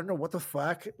 I don't know what the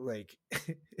fuck. Like,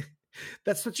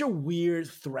 that's such a weird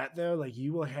threat, though. Like,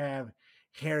 you will have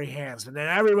hairy hands, and then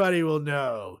everybody will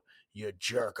know you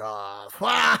jerk off.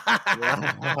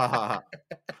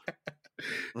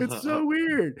 It's so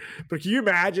weird. But can you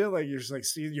imagine, like, you're just like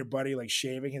seeing your buddy like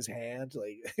shaving his hand,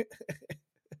 like.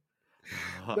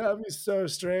 That'd be so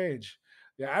strange.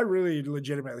 Yeah, I really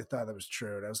legitimately thought that was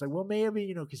true. And I was like, well,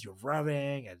 maybe, because you're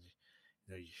rubbing and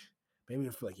maybe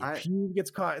if like your pube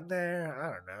gets caught in there.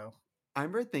 I don't know. I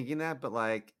remember thinking that, but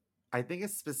like, I think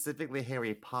it's specifically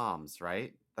hairy palms,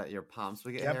 right? That your palms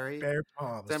would get hairy. Hairy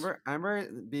palms. I remember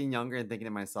being younger and thinking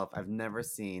to myself, I've never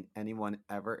seen anyone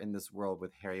ever in this world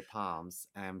with hairy palms.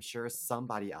 And I'm sure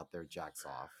somebody out there jacks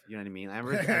off. You know what I mean? I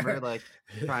remember like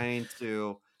trying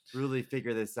to really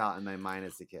figure this out in my mind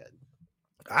as a kid.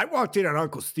 I walked in on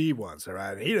Uncle Steve once, all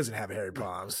right? He doesn't have hairy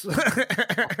palms.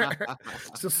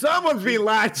 So someone's being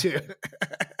lied to.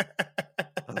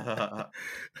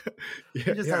 He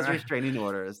just has restraining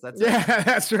orders. That's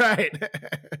that's right.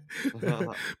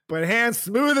 But hands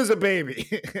smooth as a baby.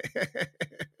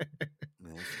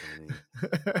 That's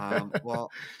funny.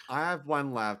 Well, I have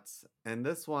one left. And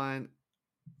this one,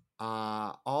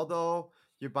 although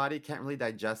your body can't really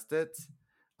digest it,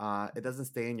 it doesn't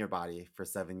stay in your body for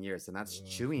 7 years, and that's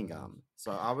chewing gum.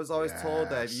 So I was always told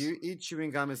that if you eat chewing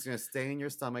gum, it's going to stay in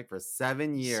your stomach for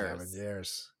 7 years. 7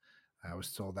 years. I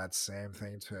was told that same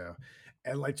thing too.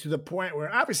 And like to the point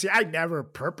where obviously I never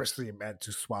purposely meant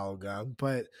to swallow gum,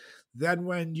 but then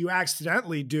when you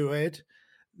accidentally do it,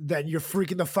 then you're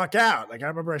freaking the fuck out. Like I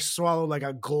remember I swallowed like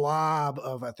a glob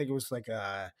of, I think it was like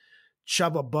a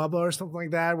Chubba Bubba or something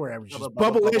like that, where I was just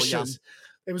Bubblicious.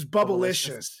 It was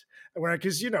Bubblicious.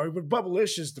 Because with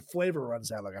Bubblicious, the flavor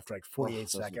runs out like after like 48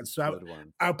 seconds. So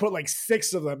I'll put like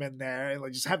 6 of them in there and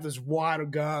like just have this wad of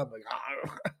gum. Like,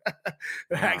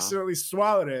 I accidentally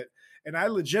swallowed it. And I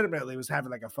legitimately was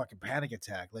having like a fucking panic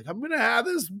attack. Like, I'm going to have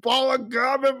this ball of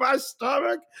gum in my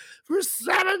stomach for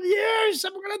 7 years.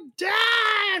 I'm going to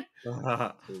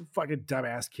die. Fucking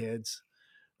dumbass kids.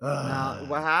 Now,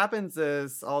 what happens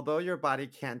is, although your body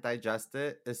can't digest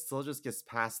it, it still just gets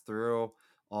passed through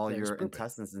all your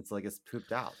intestines until it gets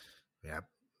pooped out. Yeah.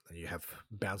 And you have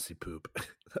bouncy poop.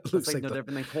 Looks like no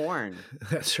different than corn.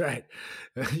 That's right.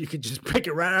 You can just pick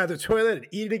it right out of the toilet and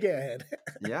eat it again.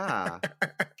 Yeah.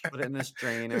 Put it in a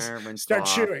strainer. Start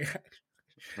chewing.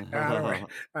 I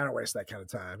don't waste that kind of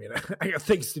time. I got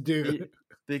things to do.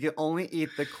 You can only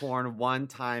eat the corn one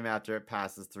time after it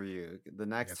passes through you. The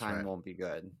next time won't be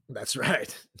good. That's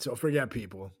right. Don't forget,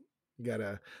 people. You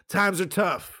gotta. Times are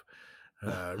tough.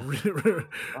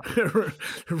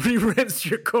 Re-rinse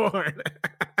your corn.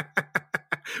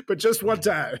 But just one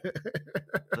time.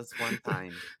 Just one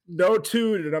time. No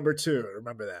 2 to number 2.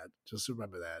 Remember that. Just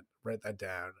remember that. Write that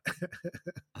down.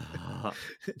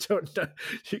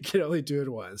 You can only do it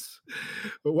once.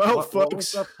 Well, folks. What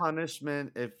was the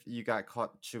punishment if you got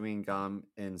caught chewing gum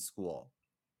in school?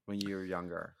 when you were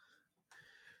younger?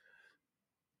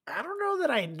 I don't know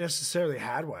that I necessarily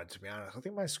had one, to be honest. I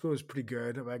think my school was pretty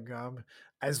good about gum.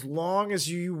 As long as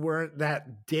you weren't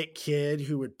that dick kid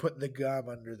who would put the gum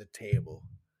under the table.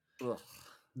 Ugh.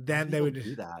 Then they would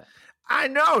do that. I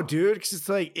know, dude, because it's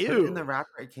like, ew. Put it in the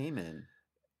wrapper it came in.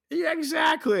 Yeah,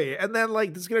 exactly. And then like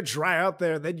it's gonna dry out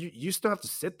there, and then you still have to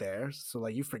sit there. So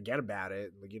like you forget about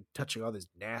it. Like you're touching all this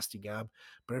nasty gum.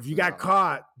 But if you got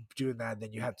caught doing that,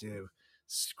 then you have to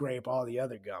scrape all the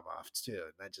other gum off too,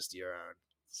 not just your own.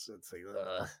 So it's like,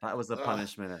 ugh. That was the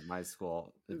punishment at my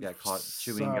school. You got caught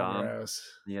chewing gum. Gross.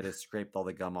 And you had to scrape all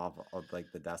the gum off of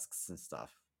like the desks and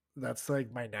stuff. That's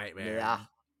like my nightmare. Yeah.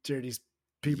 Dirty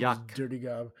people, Yuck. dirty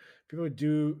gum.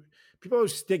 People who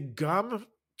stick gum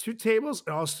to tables,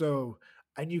 and also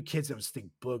I knew kids that would stick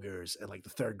boogers in like the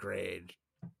 3rd grade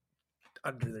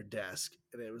under their desk,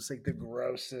 and it was like the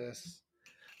grossest.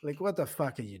 Like, what the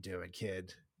fuck are you doing,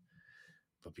 kid?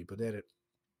 But people did it.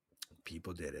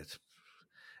 People did it.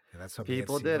 And that's how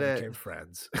people me and did it. Became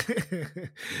friends.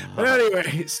 But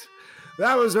anyways,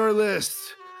 that was our list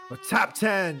of top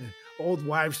 10 old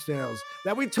wives' tales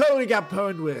that we totally got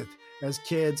pwned with as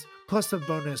kids, plus a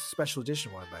bonus special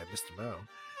edition one by Mr. Mo.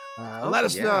 Let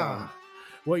us know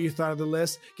what you thought of the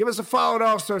list. Give us a follow on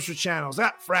all social channels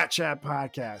at Frat Chat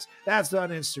Podcast. That's on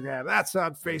Instagram. That's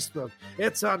on Facebook.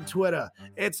 It's on Twitter.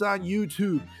 It's on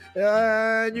YouTube.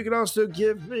 And you can also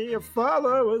give me a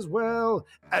follow as well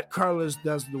at Carlos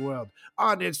Does the World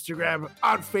on Instagram,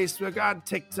 on Facebook, on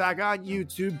TikTok, on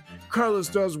YouTube. Carlos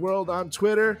Does World on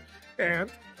Twitter.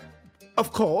 And,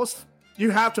 of course, you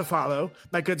have to follow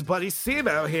my good buddy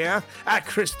Simo here at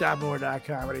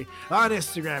Chris.Moore.comedy on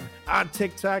Instagram, on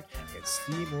TikTok, and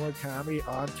Seymour Comedy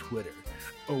on Twitter.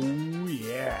 Oh,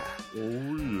 yeah. Oh,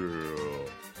 yeah.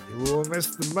 Well,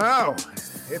 Mr. Mo,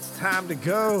 it's time to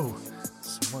go.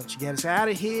 So why don't you get us out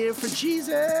of here for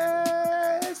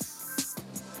Jesus?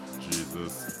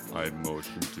 Jesus, I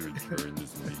motion to adjourn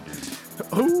this meeting.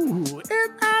 Oh,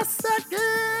 in a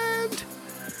second.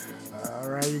 All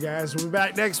right, you guys, we'll be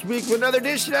back next week with another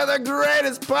edition of the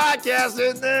greatest podcast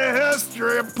in the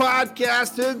history of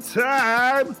podcasting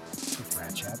time. The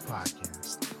Frat Chat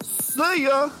Podcast. See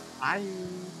ya. Bye.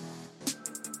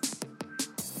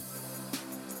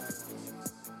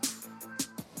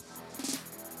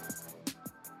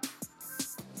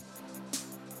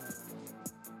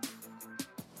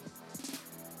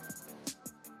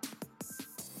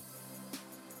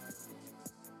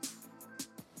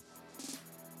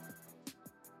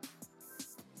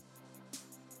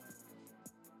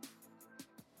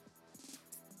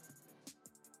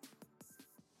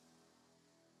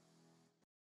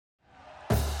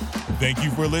 Thank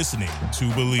you for listening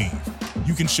to Believe.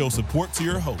 You can show support to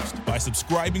your host by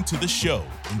subscribing to the show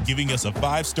and giving us a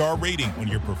 5-star rating on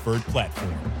your preferred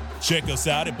platform. Check us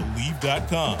out at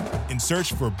Believe.com and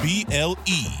search for BLEAV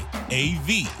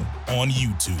on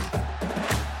YouTube.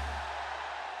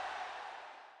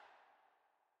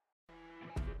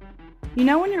 You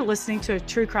know when you're listening to a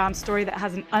true crime story that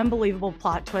has an unbelievable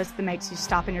plot twist that makes you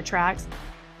stop in your tracks?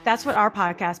 That's what our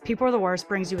podcast, People Are the Worst,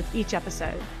 brings you with each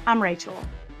episode. I'm Rachel.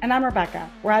 And I'm Rebecca.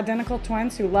 We're identical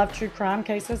twins who love true crime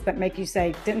cases that make you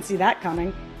say, didn't see that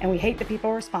coming, and we hate the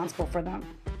people responsible for them.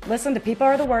 Listen to People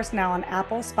Are the Worst now on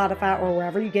Apple, Spotify, or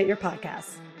wherever you get your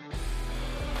podcasts.